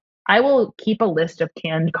frog, I will keep a list of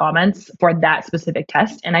canned comments for that specific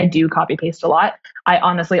test. And I do copy paste a lot. I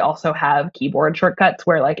honestly also have keyboard shortcuts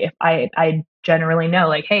where like if I generally know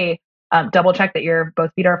like, hey, double check that your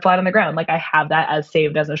both feet are flat on the ground. Like I have that as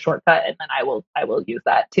saved as a shortcut. And then I will use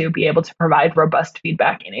that to be able to provide robust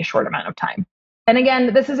feedback in a short amount of time. And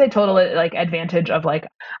again, this is a total like advantage of like,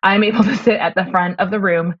 I'm able to sit at the front of the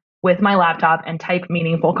room with my laptop and type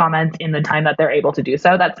meaningful comments in the time that they're able to do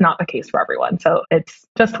so. That's not the case for everyone. So it's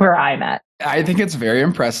just where I'm at. I think it's very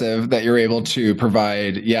impressive that you're able to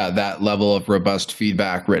provide, that level of robust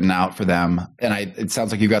feedback written out for them. And it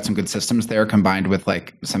sounds like you've got some good systems there combined with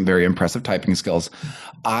like some very impressive typing skills.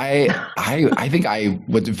 I think I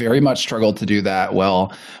would very much struggle to do that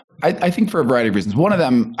well. I think for a variety of reasons. One of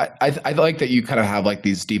them, I like that you kind of have like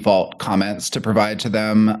these default comments to provide to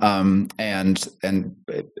them, and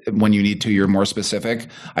when you need to, you're more specific.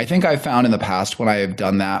 I think I've found in the past when I have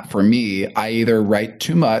done that, for me, I either write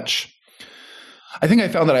too much. I think I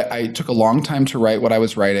found that I took a long time to write what I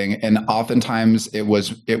was writing, and oftentimes it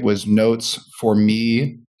was notes for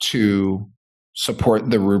me to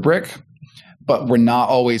support the rubric, but were not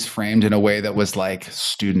always framed in a way that was like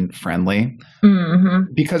student friendly,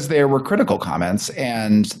 because they were critical comments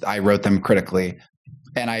and I wrote them critically.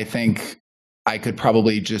 And I think I could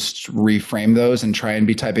probably just reframe those and try and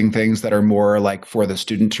be typing things that are more like for the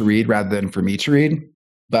student to read rather than for me to read.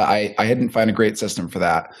 But I didn't find a great system for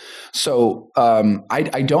that. So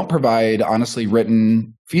I don't provide, honestly,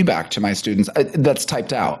 written feedback to my students that's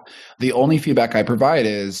typed out. The only feedback I provide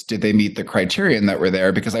is, did they meet the criterion that were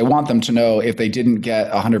there? Because I want them to know if they didn't get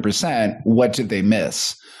 100%, what did they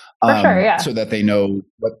miss? For sure, yeah. So that they know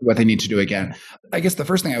what they need to do again. I guess the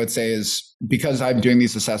first thing I would say is, because I'm doing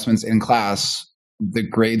these assessments in class, the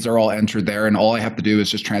grades are all entered there, and all I have to do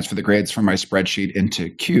is just transfer the grades from my spreadsheet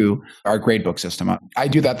into Q, our gradebook system. I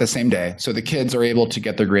do that the same day. So the kids are able to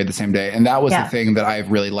get their grade the same day. And that was the thing that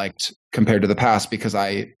I've really liked compared to the past, because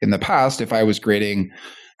in the past, if I was grading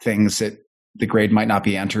things that the grade might not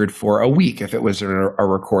be entered for a week if it was a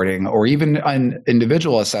recording, or even on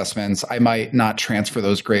individual assessments, I might not transfer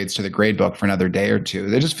those grades to the gradebook for another day or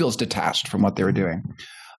two. It just feels detached from what they were doing.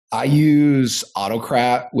 I use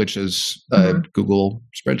Autocrat, which is a Google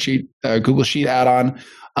spreadsheet, Google Sheet add-on,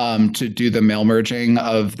 to do the mail merging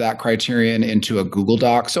of that criterion into a Google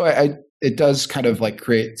Doc. So it does kind of like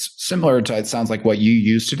create, similar to, it sounds like what you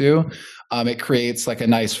used to do. It creates like a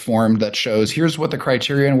nice form that shows, here's what the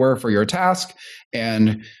criterion were for your task.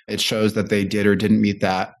 And it shows that they did or didn't meet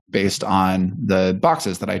that based on the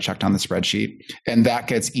boxes that I checked on the spreadsheet. And that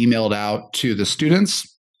gets emailed out to the students.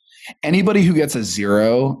 Anybody who gets a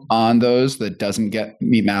 0 on those that doesn't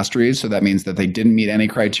meet masteries, so that means that they didn't meet any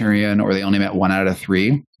criterion or they only met 1 out of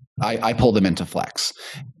 3, I pull them into Flex.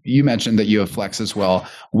 You mentioned that you have Flex as well.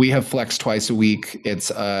 We have Flex twice a week.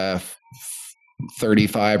 It's a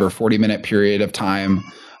 35 or 40-minute period of time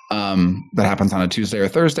that happens on a Tuesday or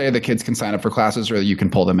Thursday. The kids can sign up for classes, or you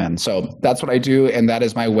can pull them in. So that's what I do, and that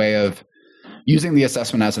is my way of using the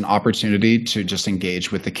assessment as an opportunity to just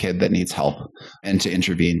engage with the kid that needs help and to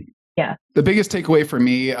intervene. Yeah. The biggest takeaway for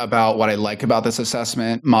me about what I like about this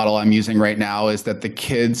assessment model I'm using right now is that the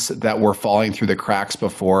kids that were falling through the cracks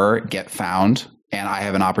before get found, and I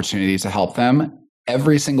have an opportunity to help them.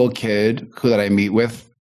 Every single kid that I meet with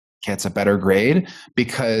gets a better grade,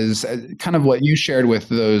 because kind of what you shared with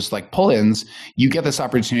those like pull-ins, you get this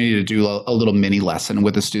opportunity to do a little mini lesson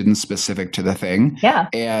with the students specific to the thing. Yeah.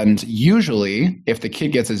 And usually if the kid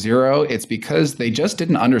gets a 0, it's because they just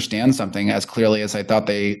didn't understand something as clearly as I thought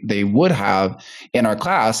they would have in our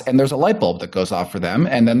class. And there's a light bulb that goes off for them,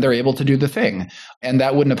 and then they're able to do the thing. And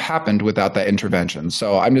that wouldn't have happened without that intervention.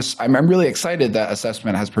 So I'm really excited that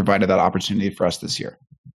assessment has provided that opportunity for us this year.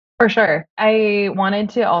 For sure. I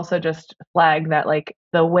wanted to also just flag that, like,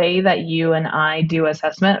 the way that you and I do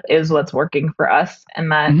assessment is what's working for us.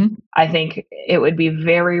 And that I think it would be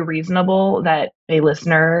very reasonable that a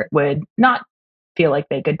listener would not feel like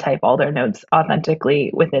they could type all their notes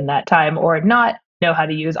authentically within that time, or not know how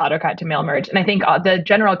to use AutoCAD to mail merge. And I think the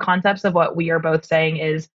general concepts of what we are both saying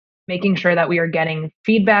is making sure that we are getting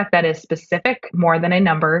feedback that is specific more than a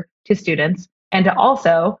number to students, and to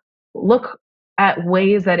also look at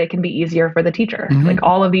ways that it can be easier for the teacher. Like,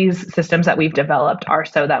 all of these systems that we've developed are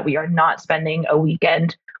so that we are not spending a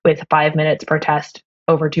weekend with 5 minutes per test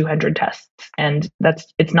over 200 tests. And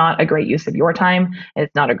it's not a great use of your time.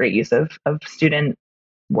 It's not a great use of student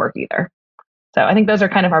work either. So I think those are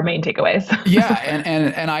kind of our main takeaways. Yeah.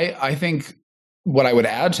 And I think what I would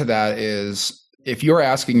add to that is, if you're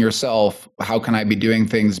asking yourself, how can I be doing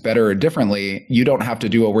things better or differently? You don't have to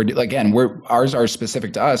do what we're doing. Again, ours are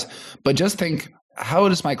specific to us, but just think, how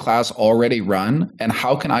does my class already run? And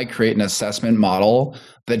how can I create an assessment model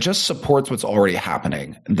that just supports what's already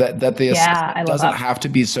happening? That the assessment doesn't have to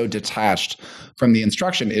be so detached from the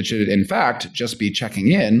instruction. It should, in fact, just be checking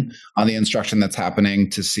in on the instruction that's happening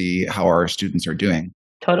to see how our students are doing.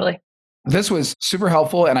 Totally. This was super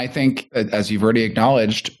helpful. And I think, as you've already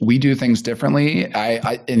acknowledged, we do things differently.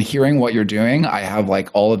 In hearing what you're doing, I have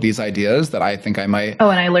like all of these ideas that I think I might.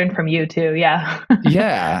 Oh, and I learned from you too. Yeah.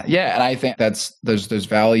 Yeah. And I think there's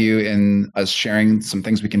value in us sharing some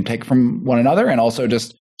things we can take from one another, and also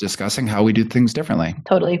just discussing how we do things differently.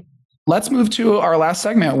 Totally. Let's move to our last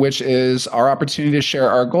segment, which is our opportunity to share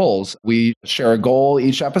our goals. We share a goal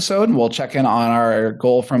each episode, and we'll check in on our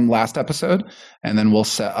goal from last episode, and then we'll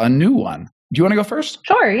set a new one. Do you want to go first?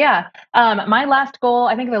 Sure, yeah. My last goal,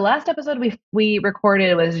 I think the last episode we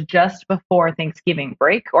recorded was just before Thanksgiving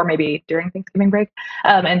break, or maybe during Thanksgiving break.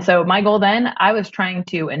 And so my goal then, I was trying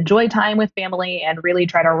to enjoy time with family and really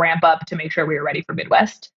try to ramp up to make sure we were ready for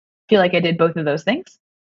Midwest. I feel like I did both of those things.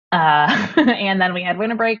 And then we had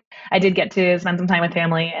winter break. I did get to spend some time with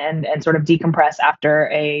family and sort of decompress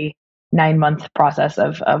after a 9-month process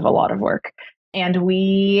of a lot of work. And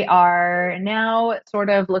we are now sort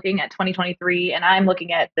of looking at 2023, and I'm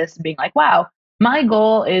looking at this being like, wow, My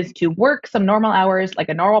goal is to work some normal hours like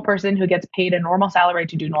a normal person who gets paid a normal salary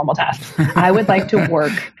to do normal tasks. I would like to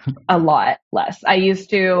work a lot less. I used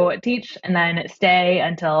to teach and then stay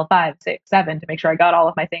until 5, 6, 7 to make sure I got all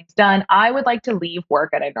of my things done. I would like to leave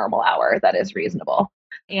work at a normal hour that is reasonable.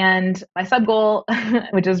 And my sub goal,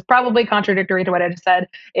 which is probably contradictory to what I just said,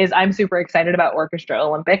 is I'm super excited about Orchestra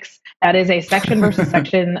Olympics. That is a section versus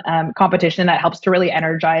section competition that helps to really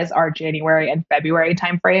energize our January and February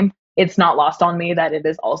timeframe. It's not lost on me that it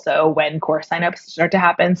is also when course signups start to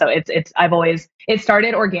happen. So it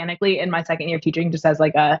started organically in my second year of teaching, just as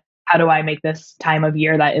like a how do I make this time of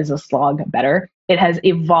year that is a slog better? It has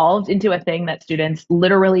evolved into a thing that students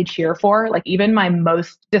literally cheer for. Like even my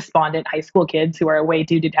most despondent high school kids who are way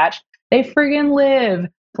too detached, they friggin' live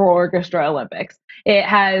for Orchestra Olympics. It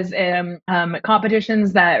has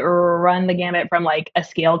competitions that run the gamut from like a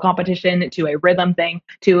scale competition to a rhythm thing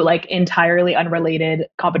to like entirely unrelated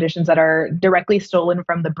competitions that are directly stolen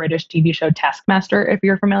from the British TV show Taskmaster, if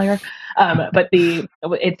you're familiar. But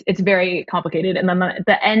it's very complicated. And then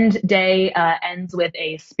the end day ends with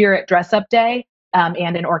a spirit dress up day and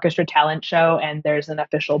an orchestra talent show, and there's an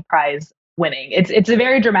official prize winning. It's a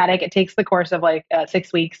very dramatic. It takes the course of like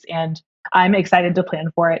 6 weeks, and I'm excited to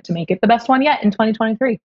plan for it to make it the best one yet in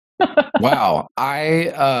 2023. Wow.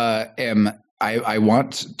 I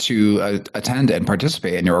want to attend and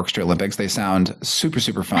participate in your Orchestra Olympics. They sound super,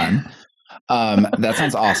 super fun. That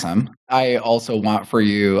sounds awesome. I also want for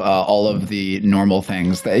you all of the normal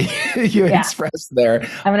things that you expressed there.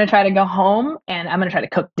 I'm going to try to go home and I'm going to try to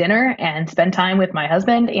cook dinner and spend time with my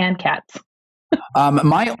husband and cats.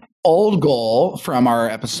 My old goal from our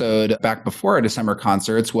episode back before our December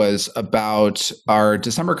concerts was about our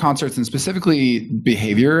December concerts and specifically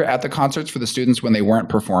behavior at the concerts for the students when they weren't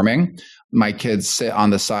performing. My kids sit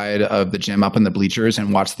on the side of the gym up in the bleachers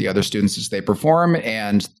and watch the other students as they perform,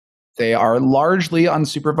 and they are largely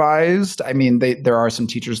unsupervised. I mean, there are some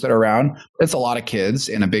teachers that are around. It's a lot of kids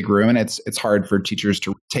in a big room, and it's hard for teachers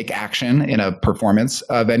to take action in a performance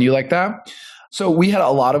venue like that. So we had a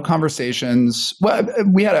lot of conversations. Well,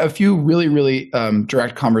 we had a few really, really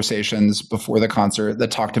direct conversations before the concert that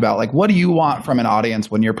talked about like, what do you want from an audience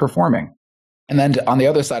when you're performing? And then on the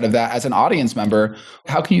other side of that, as an audience member,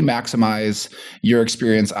 how can you maximize your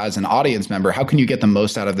experience as an audience member? How can you get the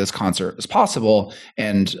most out of this concert as possible?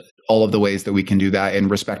 And all of the ways that we can do that in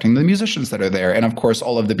respecting the musicians that are there. And of course,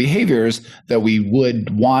 all of the behaviors that we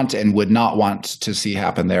would want and would not want to see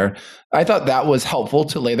happen there. I thought that was helpful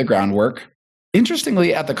to lay the groundwork.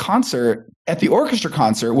 Interestingly, at the orchestra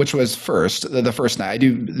concert, which was the first night, I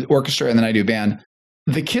do orchestra and then I do band,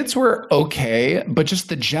 the kids were okay, but just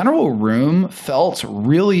the general room felt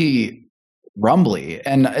really rumbly.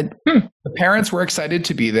 And the parents were excited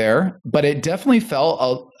to be there, but it definitely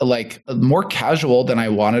felt like more casual than I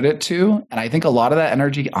wanted it to. And I think a lot of that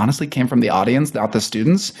energy honestly came from the audience, not the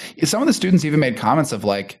students. Some of the students even made comments of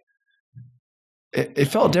like, it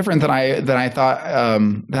felt different than I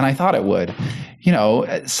thought it would. You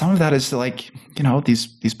know, some of that is like, you know,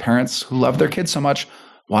 these parents who love their kids so much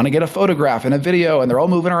want to get a photograph and a video, and they're all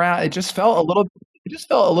moving around. It just felt a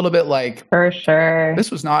little bit like, for sure,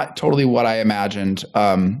 this was not totally what I imagined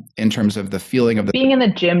in terms of the feeling of being in the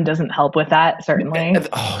gym doesn't help with that, certainly.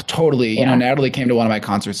 Oh, totally. Yeah. You know, Natalie came to one of my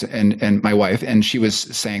concerts and my wife, and she was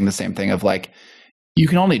saying the same thing of like, you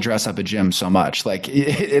can only dress up a gym so much. Like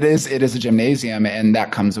it is a gymnasium, and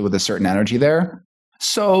that comes with a certain energy there.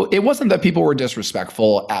 So it wasn't that people were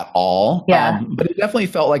disrespectful at all. Yeah. But it definitely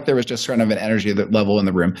felt like there was just kind of an energy level in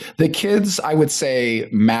the room. The kids, I would say,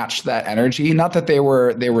 matched that energy. Not that they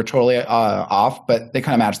were totally off, but they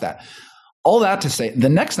kind of matched that. All that to say, the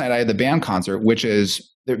next night I had the band concert, which is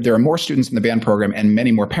there are more students in the band program and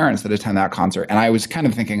many more parents that attend that concert. And I was kind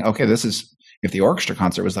of thinking, okay, if the orchestra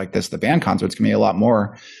concert was like this, the band concert's gonna be a lot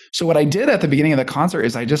more. So what I did at the beginning of the concert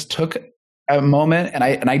is I just took a moment and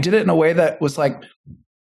I did it in a way that was like,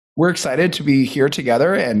 we're excited to be here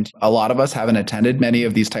together. And a lot of us haven't attended many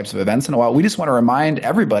of these types of events in a while. We just want to remind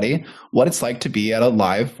everybody what it's like to be at a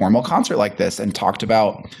live formal concert like this, and talked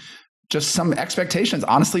about just some expectations,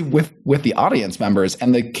 honestly, with the audience members.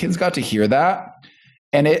 And the kids got to hear that,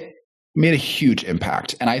 and it made a huge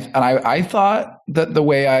impact. And I thought that the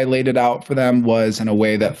way I laid it out for them was in a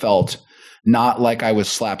way that felt not like I was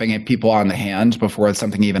slapping at people on the hand before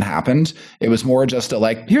something even happened. It was more just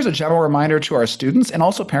here's a general reminder to our students and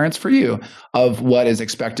also parents for you of what is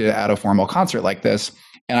expected at a formal concert like this.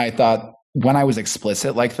 And I thought when I was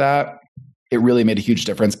explicit like that, it really made a huge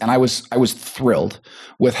difference. And I was thrilled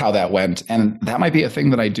with how that went. And that might be a thing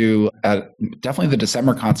that I do at definitely the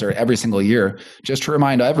December concert every single year, just to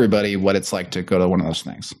remind everybody what it's like to go to one of those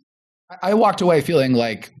things. I walked away feeling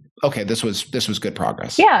like okay, this was good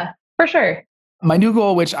progress. Yeah, for sure. My new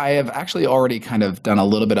goal, which I have actually already kind of done a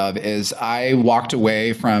little bit of, is I walked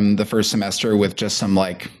away from the first semester with just some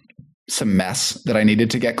mess that I needed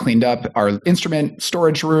to get cleaned up. Our instrument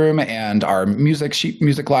storage room and our sheet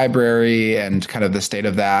music library and kind of the state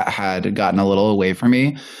of that had gotten a little away from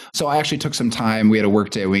me. So I actually took some time. We had a work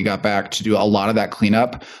day. We got back to do a lot of that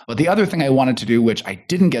cleanup. But the other thing I wanted to do, which I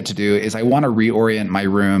didn't get to do, is I want to reorient my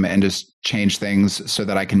room and just change things so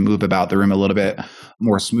that I can move about the room a little bit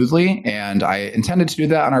more smoothly. And I intended to do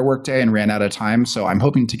that on our work day and ran out of time. So I'm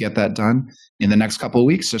hoping to get that done in the next couple of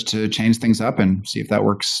weeks, just to change things up and see if that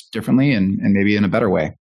works differently and maybe in a better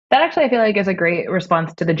way. That actually, I feel like, is a great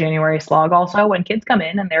response to the January slog. Also, when kids come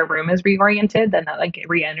in and their room is reoriented, then that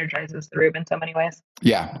re-energizes the room in so many ways.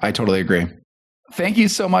 Yeah, I totally agree. Thank you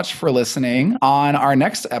so much for listening. On our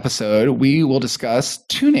next episode, we will discuss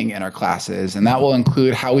tuning in our classes, and that will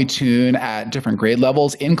include how we tune at different grade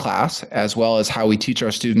levels in class, as well as how we teach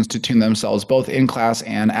our students to tune themselves both in class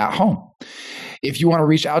and at home. If you want to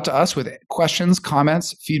reach out to us with questions,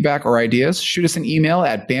 comments, feedback, or ideas, shoot us an email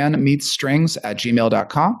at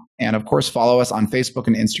bandmeetsstrings@gmail.com. And of course, follow us on Facebook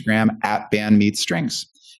and Instagram at bandmeetsstrings.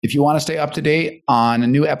 If you want to stay up to date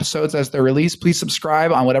on new episodes as they're released, please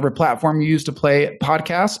subscribe on whatever platform you use to play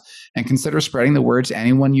podcasts and consider spreading the word to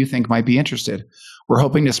anyone you think might be interested. We're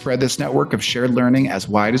hoping to spread this network of shared learning as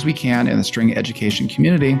wide as we can in the string education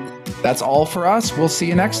community. That's all for us. We'll see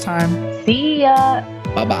you next time. See ya.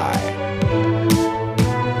 Bye-bye.